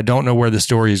now. I don't know where the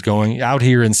story is going. Out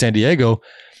here in San Diego,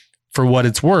 for what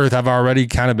it's worth, I've already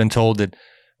kind of been told that,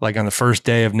 like on the first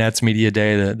day of Nets Media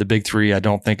Day, the big three, I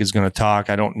don't think is going to talk.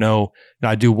 I don't know. And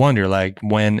I do wonder, like,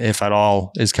 when, if at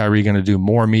all, is Kyrie going to do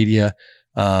more media?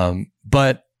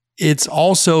 But it's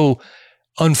also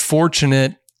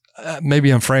unfortunate.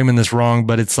 Maybe I'm framing this wrong,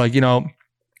 but it's like,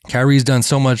 Kyrie's done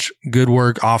so much good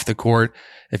work off the court.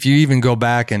 If you even go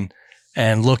back and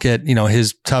look at,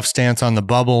 his tough stance on the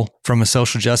bubble from a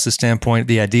social justice standpoint,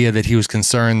 the idea that he was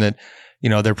concerned that,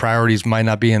 their priorities might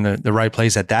not be in the right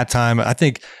place at that time. I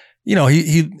think,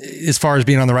 he as far as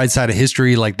being on the right side of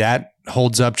history, like that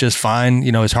holds up just fine.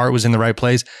 His heart was in the right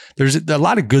place. There's a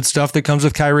lot of good stuff that comes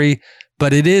with Kyrie,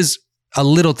 but it is a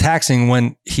little taxing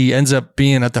when he ends up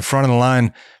being at the front of the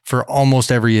line for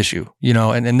almost every issue,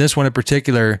 and this one in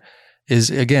particular is,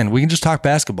 again, we can just talk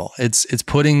basketball. It's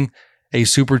putting a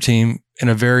super team in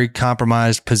a very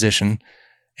compromised position,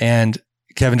 and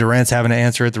Kevin Durant's having to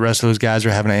answer it. The rest of those guys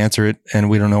are having to answer it, and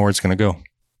we don't know where it's going to go.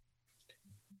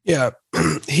 Yeah.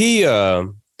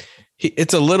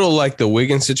 It's a little like the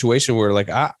Wiggins situation where, like,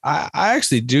 I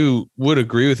actually would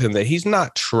agree with him that he's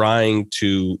not trying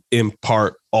to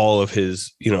impart all of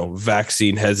his,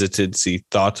 vaccine hesitancy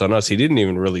thoughts on us. He didn't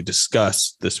even really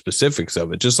discuss the specifics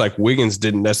of it. Just like Wiggins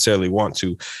didn't necessarily want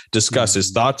to discuss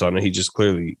his thoughts on it. He just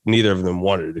clearly, neither of them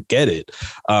wanted to get it.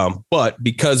 But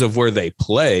because of where they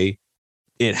play,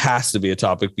 it has to be a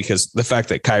topic, because the fact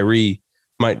that Kyrie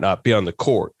might not be on the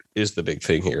court is the big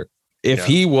thing here. If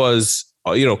he was,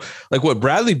 like what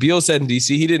Bradley Beal said in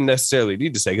DC, he didn't necessarily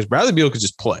need to say, because Bradley Beal could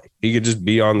just play. He could just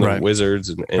be on the Wizards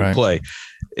and play.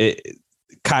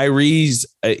 Kyrie's,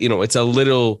 it's a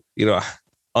little,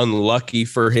 unlucky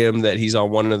for him that he's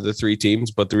on one of the three teams,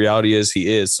 but the reality is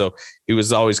he is. So he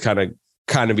was always kind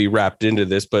of be wrapped into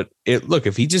this. But look,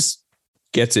 if he just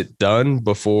gets it done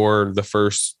before the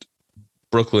first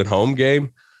Brooklyn home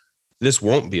game, this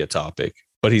won't be a topic.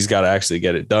 But he's got to actually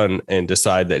get it done and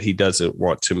decide that he doesn't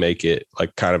want to make it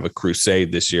like kind of a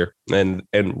crusade this year. And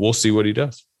we'll see what he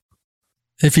does.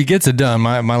 If he gets it done,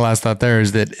 my last thought there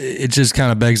is that it just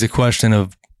kind of begs the question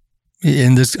of,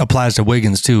 and this applies to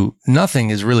Wiggins too, nothing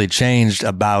has really changed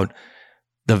about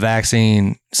the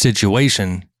vaccine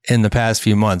situation in the past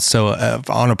few months. So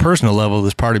on a personal level,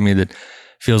 there's part of me that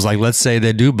feels like, let's say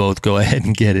they do both go ahead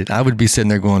and get it. I would be sitting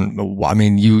there going, I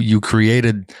mean, you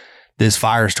created this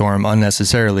firestorm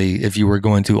unnecessarily if you were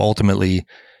going to ultimately,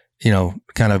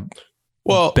 kind of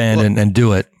bend and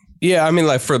do it. Yeah, I mean,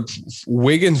 like for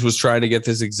Wiggins was trying to get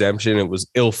this exemption. It was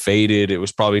ill-fated. It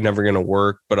was probably never going to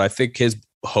work. But I think his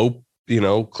hope,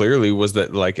 clearly was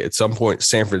that like at some point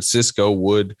San Francisco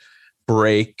would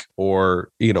break or,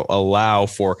 allow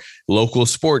for local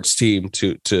sports team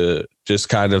to just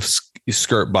kind of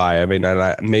skirt by. I mean,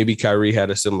 maybe Kyrie had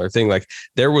a similar thing. Like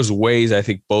there was ways I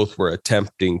think both were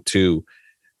attempting to,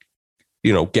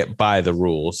 get by the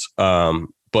rules.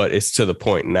 But it's to the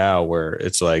point now where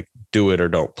it's like, do it or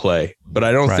don't play. But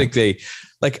I don't think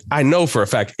I know for a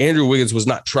fact, Andrew Wiggins was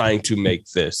not trying to make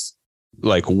this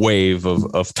like wave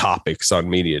of topics on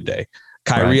media day.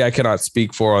 Kyrie, I cannot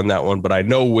speak for on that one, but I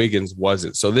know Wiggins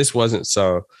wasn't. So this wasn't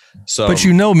so. But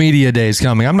media day is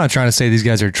coming. I'm not trying to say these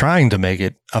guys are trying to make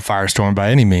it a firestorm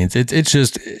by any means.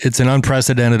 It's an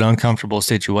unprecedented, uncomfortable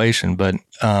situation. But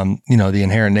the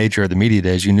inherent nature of the media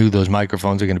days, you knew those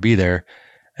microphones are going to be there,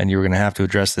 and you were going to have to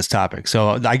address this topic.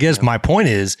 So I guess my point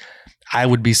is, I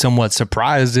would be somewhat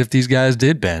surprised if these guys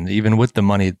did bend, even with the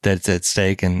money that's at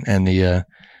stake and the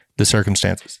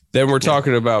circumstances. Then we're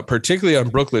talking about, particularly on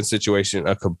Brooklyn's situation,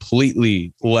 a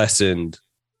completely lessened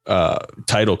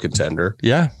title contender.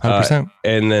 Yeah, 100%.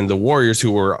 And then the Warriors,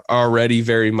 who were already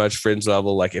very much fringe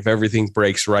level, like if everything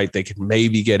breaks right, they can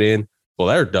maybe get in. Well,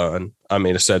 they're done. I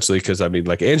mean, essentially, because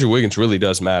like Andrew Wiggins really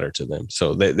does matter to them.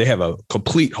 So they have a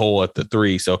complete hole at the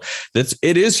 3. So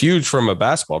it is huge from a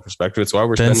basketball perspective. It's why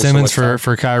we're Ben Simmons so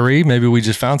for Kyrie. Maybe we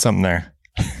just found something there.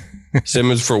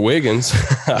 Simmons for Wiggins.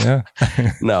 Yeah.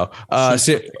 No. I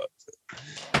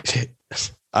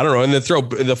don't know. And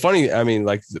the funny, I mean,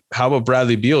 like, how about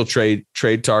Bradley Beal trade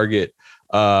target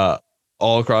all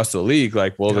across the league?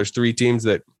 Like, well, there's 3 teams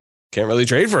that can't really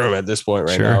trade for him at this point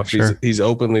now. If he's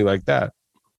openly like that.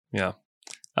 Yeah.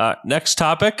 Next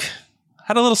topic.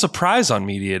 Had a little surprise on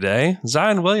media day.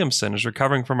 Zion Williamson is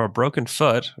recovering from a broken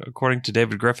foot. According to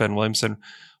David Griffin, Williamson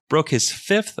broke his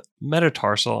 5th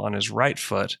metatarsal on his right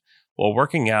foot while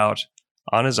working out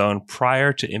on his own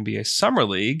prior to NBA Summer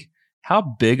League. How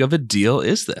big of a deal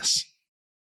is this?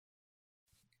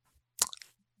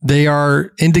 They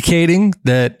are indicating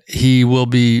that he will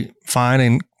be fine,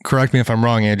 and correct me if I'm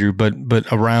wrong, Andrew, but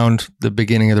around the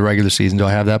beginning of the regular season. Do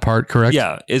I have that part correct?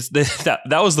 Yeah,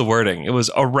 that was the wording. It was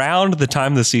around the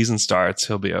time the season starts,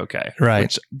 he'll be okay. Right.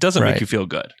 Which doesn't make you feel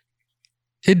good.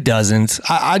 It doesn't.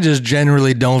 I just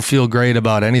generally don't feel great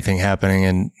about anything happening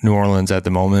in New Orleans at the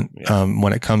moment. Yeah.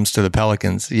 When it comes to the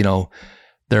Pelicans,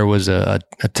 there was a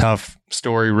tough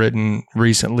story written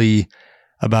recently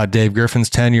about Dave Griffin's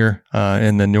tenure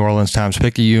in the New Orleans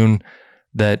Times-Picayune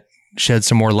that shed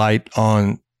some more light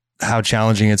on how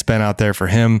challenging it's been out there for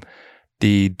him.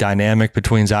 The dynamic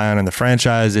between Zion and the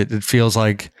franchise, it feels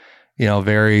like,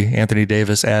 very Anthony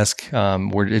Davis-esque,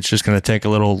 where it's just going to take a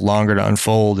little longer to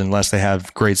unfold unless they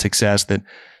have great success that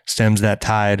stems that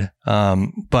tide.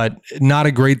 But not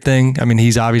a great thing. I mean,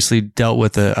 he's obviously dealt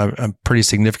with a pretty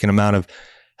significant amount of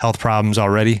health problems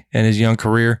already in his young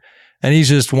career. And he's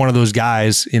just one of those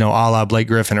guys, a la Blake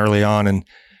Griffin early on in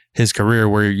his career,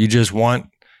 where you just want,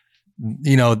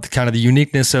 kind of the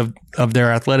uniqueness of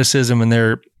their athleticism and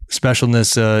their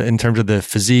specialness in terms of the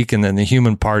physique and then the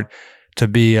human part to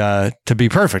be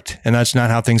perfect. And that's not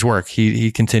how things work.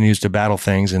 He continues to battle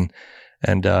things and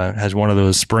has one of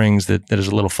those springs that is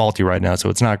a little faulty right now. So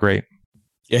it's not great.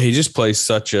 Yeah, he just plays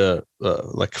such a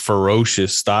like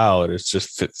ferocious style, and it's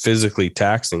just physically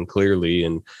taxing clearly.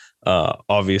 And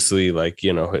obviously, like,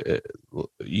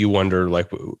 you wonder like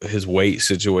his weight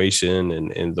situation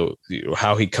and the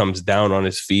how he comes down on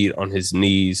his feet, on his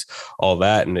knees, all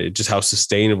that, and just how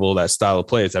sustainable that style of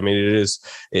play is. I mean,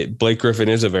 Blake Griffin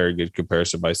is a very good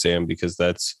comparison by Sam, because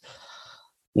that's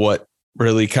what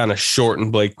really kind of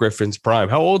shortened Blake Griffin's prime.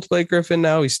 How old's Blake Griffin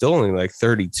now? He's still only like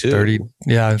 32. 30.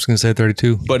 Yeah, I was going to say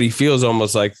 32. But he feels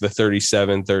almost like the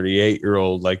 37,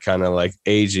 38-year-old, like kind of like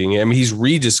aging. I mean, he's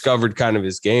rediscovered kind of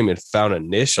his game and found a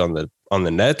niche on the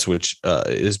Nets, which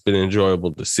has been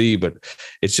enjoyable to see. But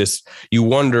it's just, you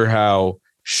wonder how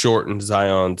shortened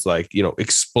Zion's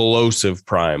explosive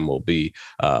prime will be.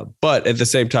 But at the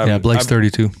same time, yeah, Blake's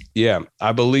 32. Yeah,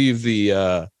 I believe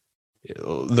the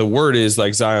word is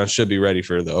like Zion should be ready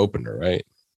for the opener, right?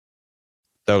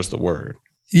 That was the word.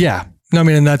 Yeah. No, I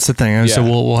mean, and that's the thing. So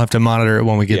we'll have to monitor it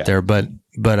when we get there. But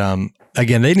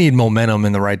again, they need momentum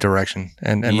in the right direction.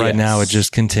 And right now it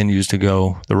just continues to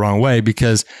go the wrong way,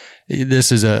 because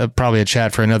this is probably a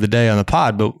chat for another day on the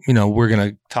pod, but we're going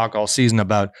to talk all season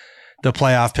about the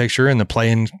playoff picture and the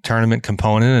play-in tournament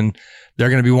component. And they're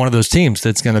going to be one of those teams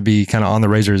that's going to be kind of on the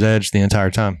razor's edge the entire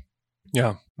time.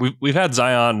 Yeah. We've had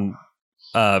Zion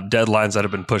deadlines that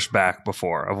have been pushed back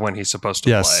before of when he's supposed to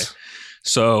play.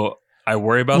 So I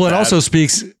worry about that. Well, it also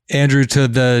speaks, Andrew, to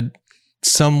the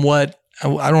somewhat, I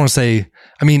don't want to say,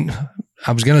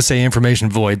 I was going to say information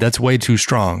void. That's way too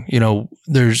strong.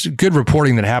 There's good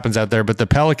reporting that happens out there, but the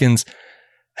Pelicans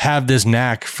have this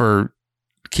knack for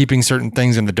keeping certain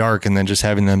things in the dark and then just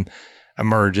having them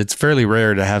emerge. It's fairly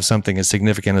rare to have something as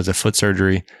significant as a foot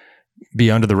surgery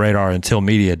be under the radar until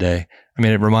media day.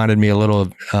 It reminded me a little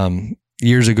of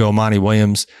years ago, Monty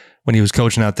Williams, when he was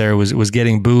coaching out there, was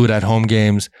getting booed at home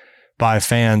games by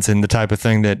fans and the type of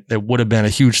thing that would have been a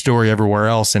huge story everywhere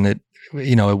else. And it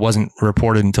wasn't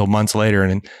reported until months later.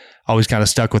 And it always kind of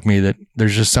stuck with me that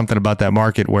there's just something about that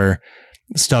market where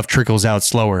stuff trickles out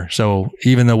slower. So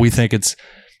even though we think it's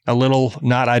a little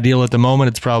not ideal at the moment,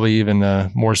 it's probably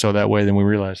even more so that way than we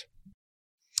realize.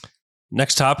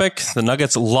 Next topic, the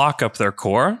Nuggets lock up their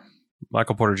core.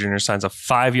 Michael Porter Jr. signs a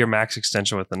 5-year max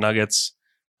extension with the Nuggets.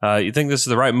 You think this is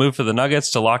the right move for the Nuggets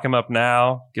to lock him up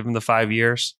now, give him the 5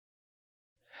 years?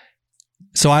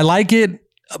 So I like it,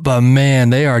 but man,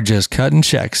 they are just cutting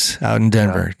checks out in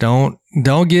Denver. Yeah.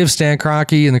 Don't give Stan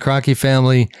Kroenke and the Kroenke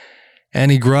family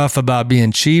any gruff about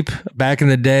being cheap. Back in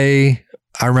the day,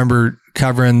 I remember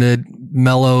covering the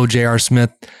Melo, J.R.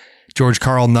 Smith, George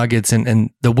Karl Nuggets, and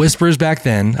the whispers back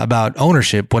then about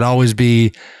ownership would always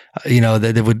be,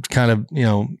 that they would kind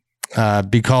of,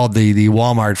 be called the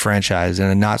Walmart franchise in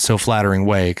a not so flattering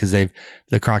way, because the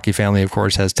Kroenke family, of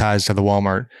course, has ties to the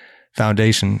Walmart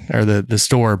Foundation or the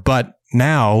store. But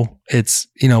now it's,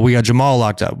 we got Jamal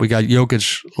locked up. We got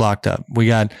Jokic locked up. We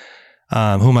got, who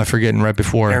am I forgetting right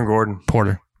before? Aaron Gordon.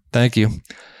 Porter. Thank you.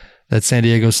 That San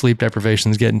Diego sleep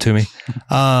deprivation is getting to me.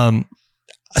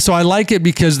 So I like it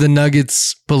because the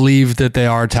Nuggets believe that they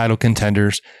are title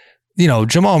contenders.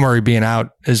 Jamal Murray being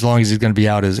out as long as he's going to be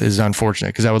out is unfortunate,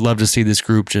 because I would love to see this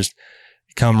group just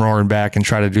come roaring back and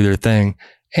try to do their thing.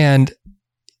 And,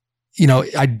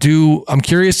 I'm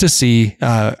curious to see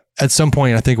at some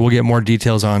point, I think we'll get more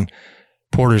details on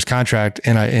Porter's contract.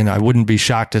 And I wouldn't be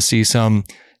shocked to see some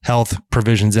health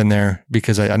provisions in there,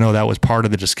 because I know that was part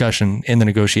of the discussion in the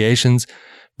negotiations.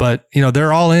 But,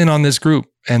 they're all in on this group,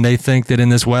 and they think that in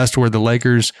this West, where the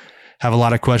Lakers have a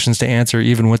lot of questions to answer,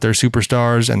 even with their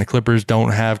superstars, and the Clippers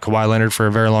don't have Kawhi Leonard for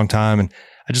a very long time. And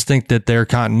I just think that their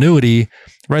continuity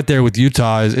right there with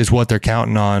Utah is what they're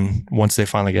counting on once they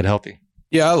finally get healthy.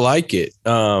 Yeah, I like it.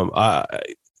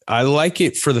 I like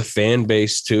it for the fan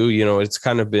base too. It's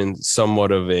kind of been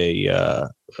somewhat of a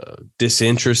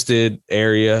disinterested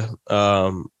area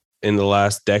in the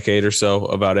last decade or so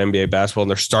about NBA basketball, and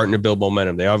they're starting to build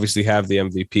momentum. They obviously have the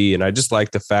MVP, and I just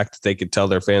like the fact that they could tell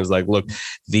their fans, like, look,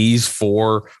 these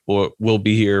 4 will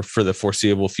be here for the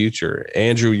foreseeable future.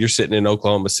 Andrew, you're sitting in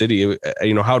Oklahoma City.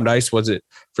 How nice was it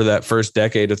for that first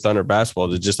decade of Thunder basketball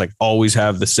to just like always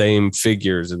have the same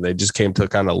figures, and they just came to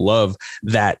kind of love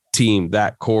that team,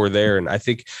 that core there. And I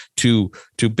think to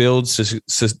build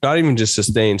not even just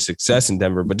sustained success in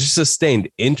Denver, but just sustained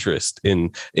interest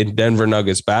in Denver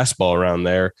Nuggets basketball around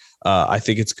there, I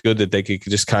think it's good that they could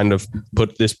just kind of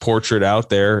put this portrait out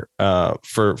there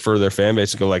for their fan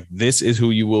base to go, like, this is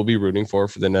who you will be rooting for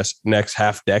the next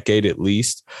half decade at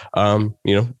least.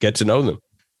 Get to know them.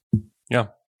 Yeah.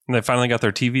 And they finally got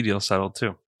their TV deal settled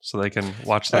too, so they can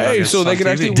watch the Nuggets so they can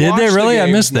TV. actually Did watch they really? the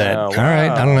I missed that. now. All right.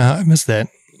 I don't know how I missed that.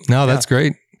 No, that's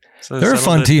great. So they're a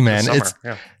fun team, man.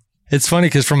 Yeah. It's funny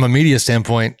because from a media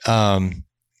standpoint,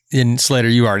 in Slater,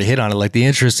 you already hit on it. Like, the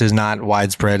interest is not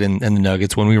widespread in the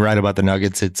Nuggets. When we write about the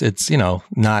Nuggets, it's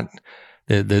not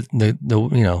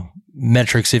the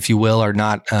metrics, if you will, are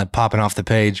not popping off the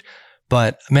page.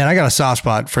 But man, I got a soft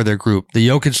spot for their group. The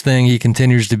Jokic thing, he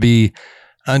continues to be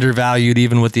undervalued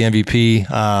even with the MVP.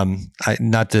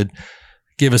 Not to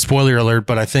give a spoiler alert,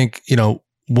 but I think,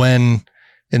 when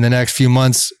in the next few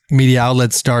months, media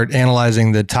outlets start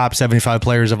analyzing the top 75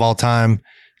 players of all time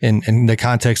in the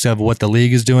context of what the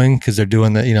league is doing, because they're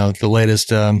doing the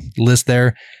latest list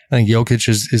there. I think Jokic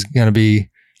is going to be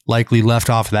likely left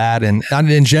off that. And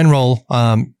in general,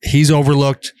 he's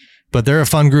overlooked, but they're a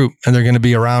fun group, and they're going to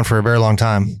be around for a very long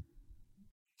time.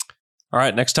 All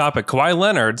right, next topic. Kawhi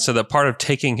Leonard said that part of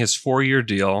taking his 4-year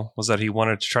deal was that he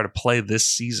wanted to try to play this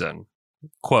season.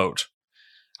 Quote,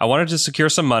 I wanted to secure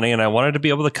some money, and I wanted to be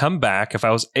able to come back if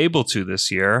I was able to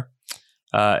this year.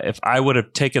 If I would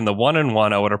have taken the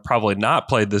 1-1, I would have probably not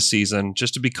played this season,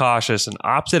 just to be cautious, and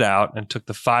opted out and took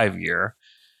the 5-year.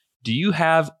 Do you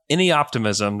have any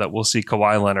optimism that we'll see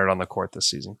Kawhi Leonard on the court this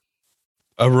season?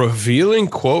 A revealing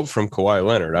quote from Kawhi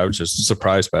Leonard. I was just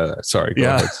surprised by that. Sorry. Go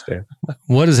ahead, Stan.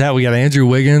 What is that? We got Andrew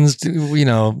Wiggins,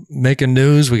 making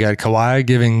news. We got Kawhi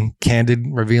giving candid,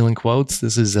 revealing quotes.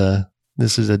 This is a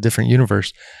different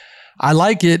universe. I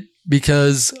like it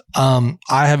because I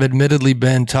have admittedly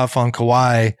been tough on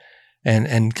Kawhi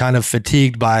and kind of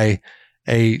fatigued by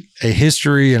a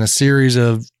history and a series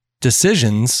of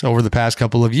decisions over the past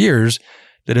couple of years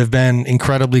that have been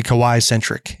incredibly Kawhi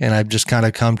centric. And I've just kind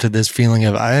of come to this feeling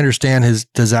of, I understand his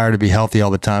desire to be healthy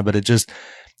all the time, but it just,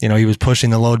 he was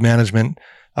pushing the load management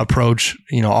approach,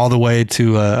 all the way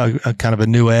to a kind of a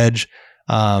new edge.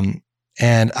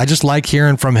 And I just like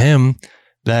hearing from him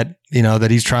that,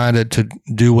 that he's trying to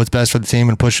do what's best for the team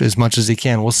and push as much as he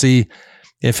can. We'll see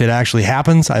if it actually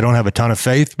happens. I don't have a ton of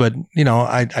faith, but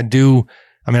I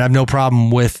have no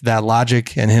problem with that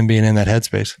logic and him being in that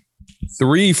headspace.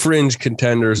 3 fringe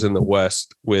contenders in the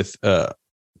West with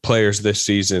players this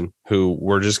season who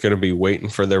we're just going to be waiting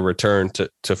for their return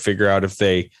to figure out if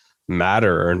they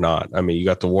matter or not. I mean, you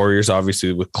got the Warriors,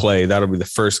 obviously, with Clay. That'll be the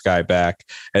first guy back.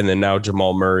 And then now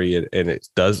Jamal Murray. And it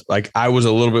does, like, I was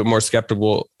a little bit more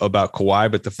skeptical about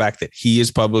Kawhi, but the fact that he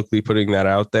is publicly putting that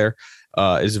out there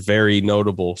is very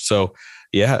notable. So,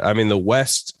 yeah, I mean, the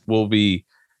West will be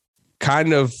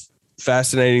kind of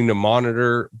fascinating to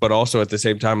monitor, but also at the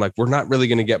same time, like, we're not really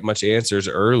going to get much answers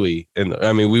early. And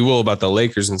I mean, we will about the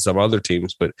Lakers and some other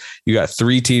teams, but you got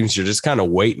 3 teams you're just kind of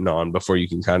waiting on before you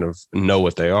can kind of know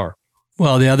what they are.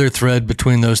 Well, the other thread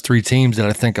between those 3 teams that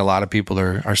I think a lot of people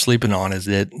are sleeping on is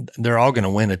that they're all going to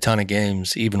win a ton of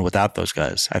games even without those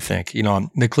guys. I think,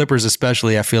 the Clippers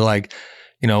especially, I feel like,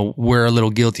 we're a little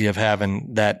guilty of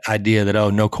having that idea that, oh,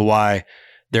 no Kawhi,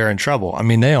 they're in trouble. I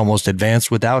mean, they almost advanced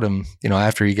without him,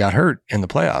 after he got hurt in the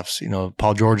playoffs.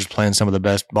 Paul George is playing some of the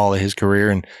best ball of his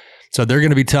career. And so they're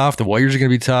going to be tough. The Warriors are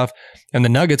going to be tough. And the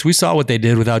Nuggets, we saw what they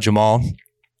did without Jamal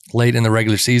late in the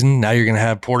regular season. Now you're going to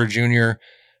have Porter Jr.,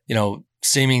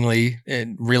 seemingly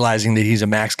realizing that he's a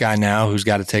max guy now who's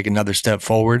got to take another step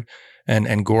forward,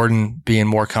 and Gordon being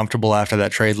more comfortable after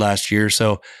that trade last year.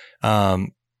 So,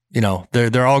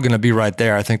 they're all going to be right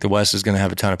there. I think the West is going to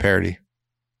have a ton of parity.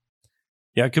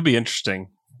 Yeah, it could be interesting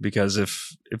because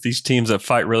if these teams that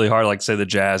fight really hard, like say the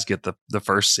Jazz get the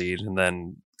first seed and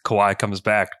then Kawhi comes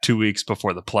back 2 weeks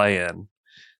before the play-in,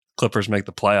 Clippers make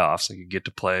the playoffs, they could get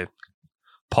to play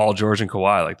Paul George and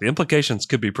Kawhi. Like, the implications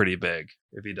could be pretty big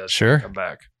if he does come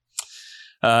back.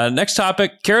 Next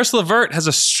topic, Caris LeVert has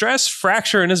a stress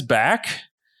fracture in his back.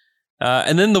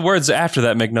 And then the words after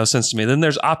that make no sense to me. Then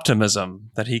there's optimism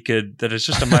that it's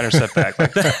just a minor setback.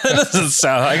 Like, that doesn't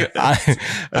sound like I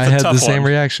had the same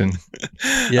reaction.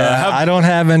 Yeah, I don't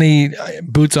have any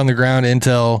boots on the ground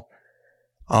intel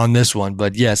on this one,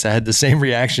 but yes, I had the same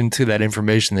reaction to that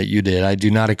information that you did. I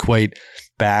do not equate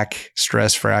back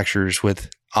stress fractures with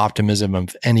optimism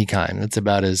of any kind. That's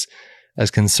about as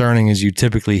concerning as you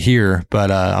typically hear, but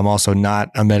I'm also not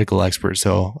a medical expert.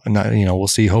 So, we'll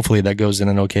see. Hopefully that goes in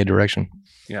an okay direction.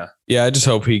 Yeah. Yeah. I just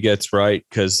hope he gets right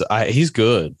because he's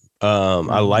good.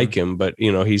 I like him, but,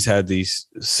 he's had these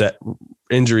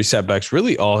injury setbacks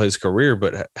really all his career.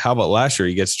 But how about last year?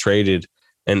 He gets traded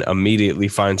and immediately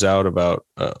finds out about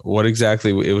what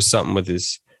exactly it was, something with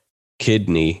his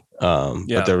kidney.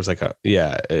 But there was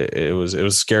it was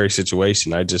a scary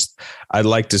situation. I'd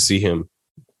like to see him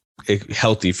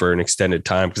healthy for an extended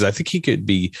time because I think he could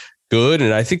be good,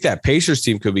 and I think that Pacers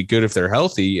team could be good if they're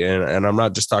healthy. And I'm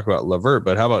not just talking about LeVert,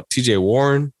 but how about TJ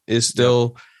Warren is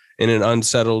still in an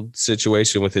unsettled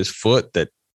situation with his foot. That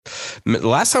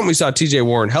last time we saw TJ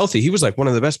Warren healthy, he was like one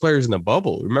of the best players in the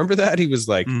bubble. Remember that? He was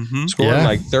like scoring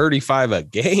like 35 a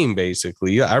game,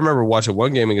 basically. I remember watching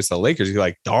one game against the Lakers. He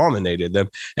like dominated them,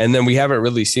 and then we haven't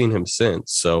really seen him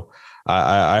since. So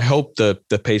I hope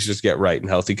the Pacers get right and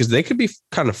healthy because they could be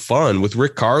kind of fun with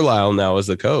Rick Carlisle now as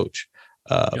the coach,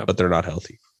 but they're not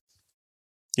healthy.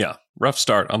 Yeah, rough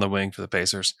start on the wing for the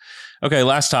Pacers. Okay,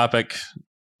 last topic.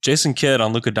 Jason Kidd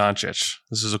on Luka Doncic.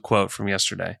 This is a quote from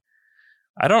yesterday.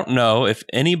 I don't know if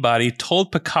anybody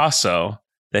told Picasso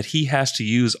that he has to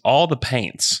use all the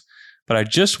paints, but I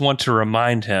just want to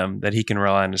remind him that he can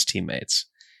rely on his teammates.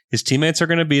 His teammates are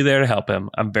going to be there to help him.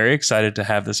 I'm very excited to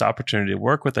have this opportunity to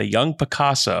work with a young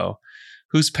Picasso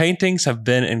whose paintings have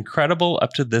been incredible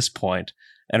up to this point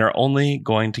and are only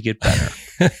going to get better.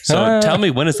 So tell me,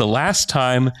 when is the last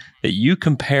time that you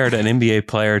compared an NBA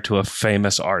player to a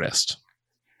famous artist?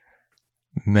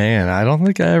 Man, I don't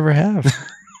think I ever have.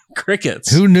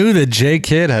 Crickets. Who knew that J.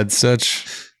 Kidd had such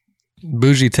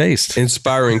bougie taste?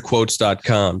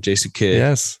 Inspiringquotes.com, Jason Kidd.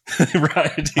 Yes.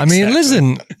 Right. Exactly. I mean,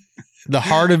 listen, the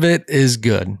heart of it is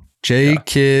good. J.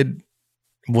 Kidd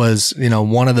was,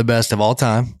 one of the best of all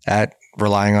time at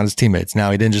relying on his teammates.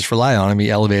 Now, he didn't just rely on them. He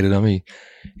elevated them. He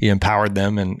empowered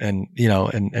them. And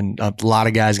a lot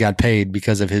of guys got paid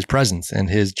because of his presence and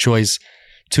his choice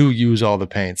to use all the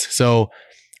paints. So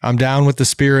I'm down with the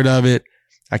spirit of it.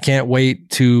 I can't wait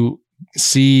to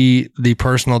see the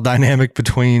personal dynamic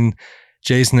between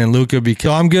Jason and Luka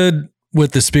because I'm good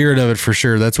with the spirit of it for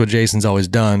sure. That's what Jason's always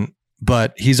done.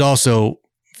 But he's also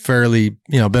fairly,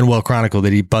 been well chronicled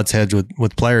that he butts heads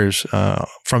with players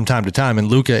from time to time. And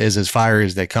Luka is as fiery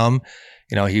as they come.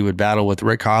 He would battle with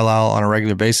Rick Carlisle on a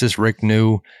regular basis. Rick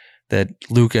knew that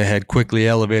Luka had quickly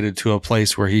elevated to a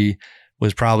place where he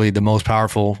was probably the most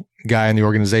powerful guy in the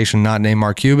organization, not named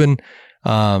Mark Cuban.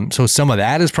 So some of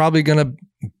that is probably going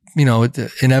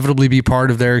to, inevitably be part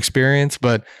of their experience.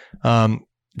 But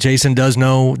Jason does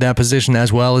know that position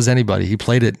as well as anybody. He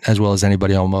played it as well as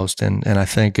anybody almost. And I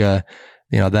think,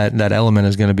 that element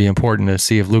is going to be important to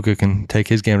see if Luka can take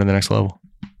his game to the next level.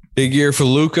 Big year for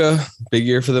Luka. Big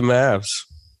year for the Mavs.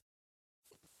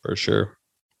 For sure.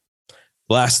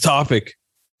 Last topic.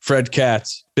 Fred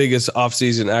Katz, biggest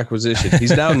offseason acquisition.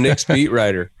 He's now Knicks beat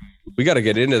writer. We got to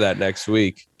get into that next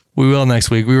week. We will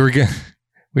next week. We were going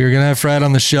to have Fred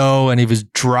on the show, and he was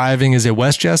driving. Is it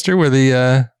Westchester where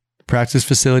the practice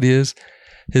facility is?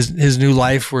 His new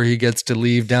life where he gets to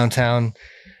leave downtown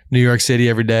New York City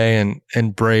every day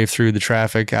and brave through the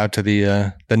traffic out to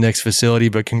the Knicks facility.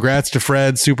 But congrats to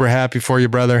Fred. Super happy for you,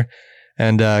 brother.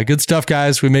 And good stuff,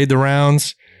 guys. We made the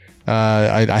rounds.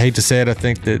 I hate to say it. I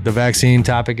think that the vaccine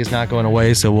topic is not going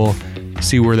away. So we'll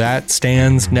see where that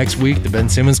stands next week. The Ben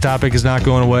Simmons topic is not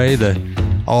going away.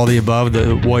 All the above,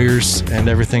 the Warriors and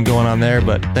everything going on there.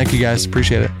 But thank you, guys.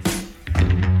 Appreciate it.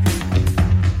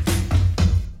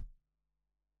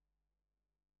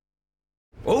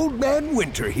 Old Man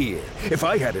Winter here. If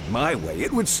I had it my way,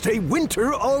 it would stay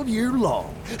winter all year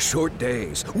long. Short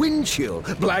days, wind chill,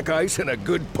 black ice, and a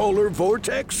good polar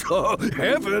vortex. Oh,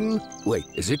 heaven. Wait,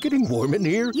 is it getting warm in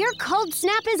here? Your cold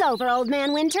snap is over, Old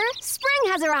Man Winter.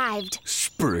 Spring has arrived.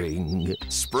 Spring.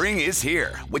 Spring is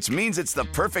here, which means it's the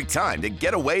perfect time to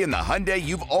get away in the Hyundai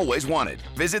you've always wanted.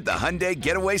 Visit the Hyundai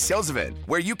Getaway Sales Event,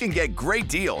 where you can get great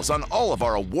deals on all of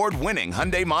our award-winning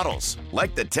Hyundai models,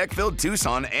 like the tech-filled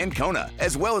Tucson and Kona,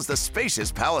 as well as the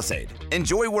spacious Palisade.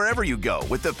 Enjoy wherever you go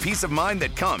with the peace of mind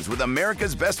that comes with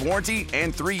America's best warranty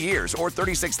and 3 years or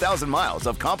 36,000 miles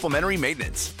of complimentary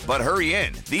maintenance. But hurry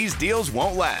in, these deals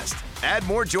won't last. Add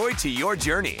more joy to your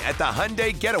journey at the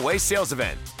Hyundai Getaway Sales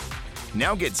Event.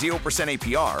 Now get 0%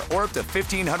 APR or up to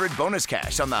 $1,500 bonus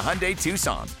cash on the Hyundai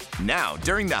Tucson. Now,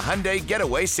 during the Hyundai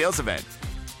Getaway Sales Event.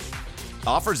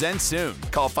 Offers end soon.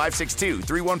 Call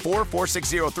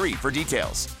 562-314-4603 for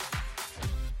details.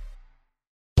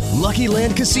 Lucky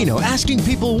Land Casino, asking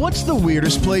people, what's the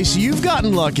weirdest place you've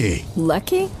gotten lucky?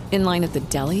 Lucky? In line at the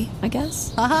deli, I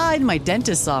guess? Aha, in my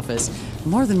dentist's office.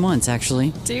 More than once,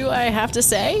 actually. Do I have to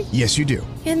say? Yes, you do.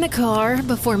 In the car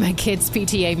before my kids'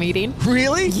 PTA meeting.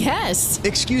 Really? Yes.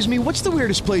 Excuse me, what's the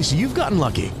weirdest place you've gotten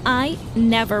lucky? I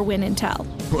never win and tell.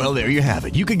 Well, there you have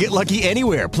it. You can get lucky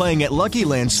anywhere, playing at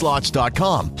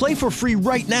LuckyLandSlots.com. Play for free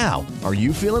right now. Are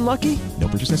you feeling lucky? No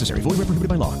purchase necessary. Void where prohibited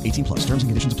by law. 18+. Terms and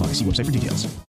conditions apply. See website for details.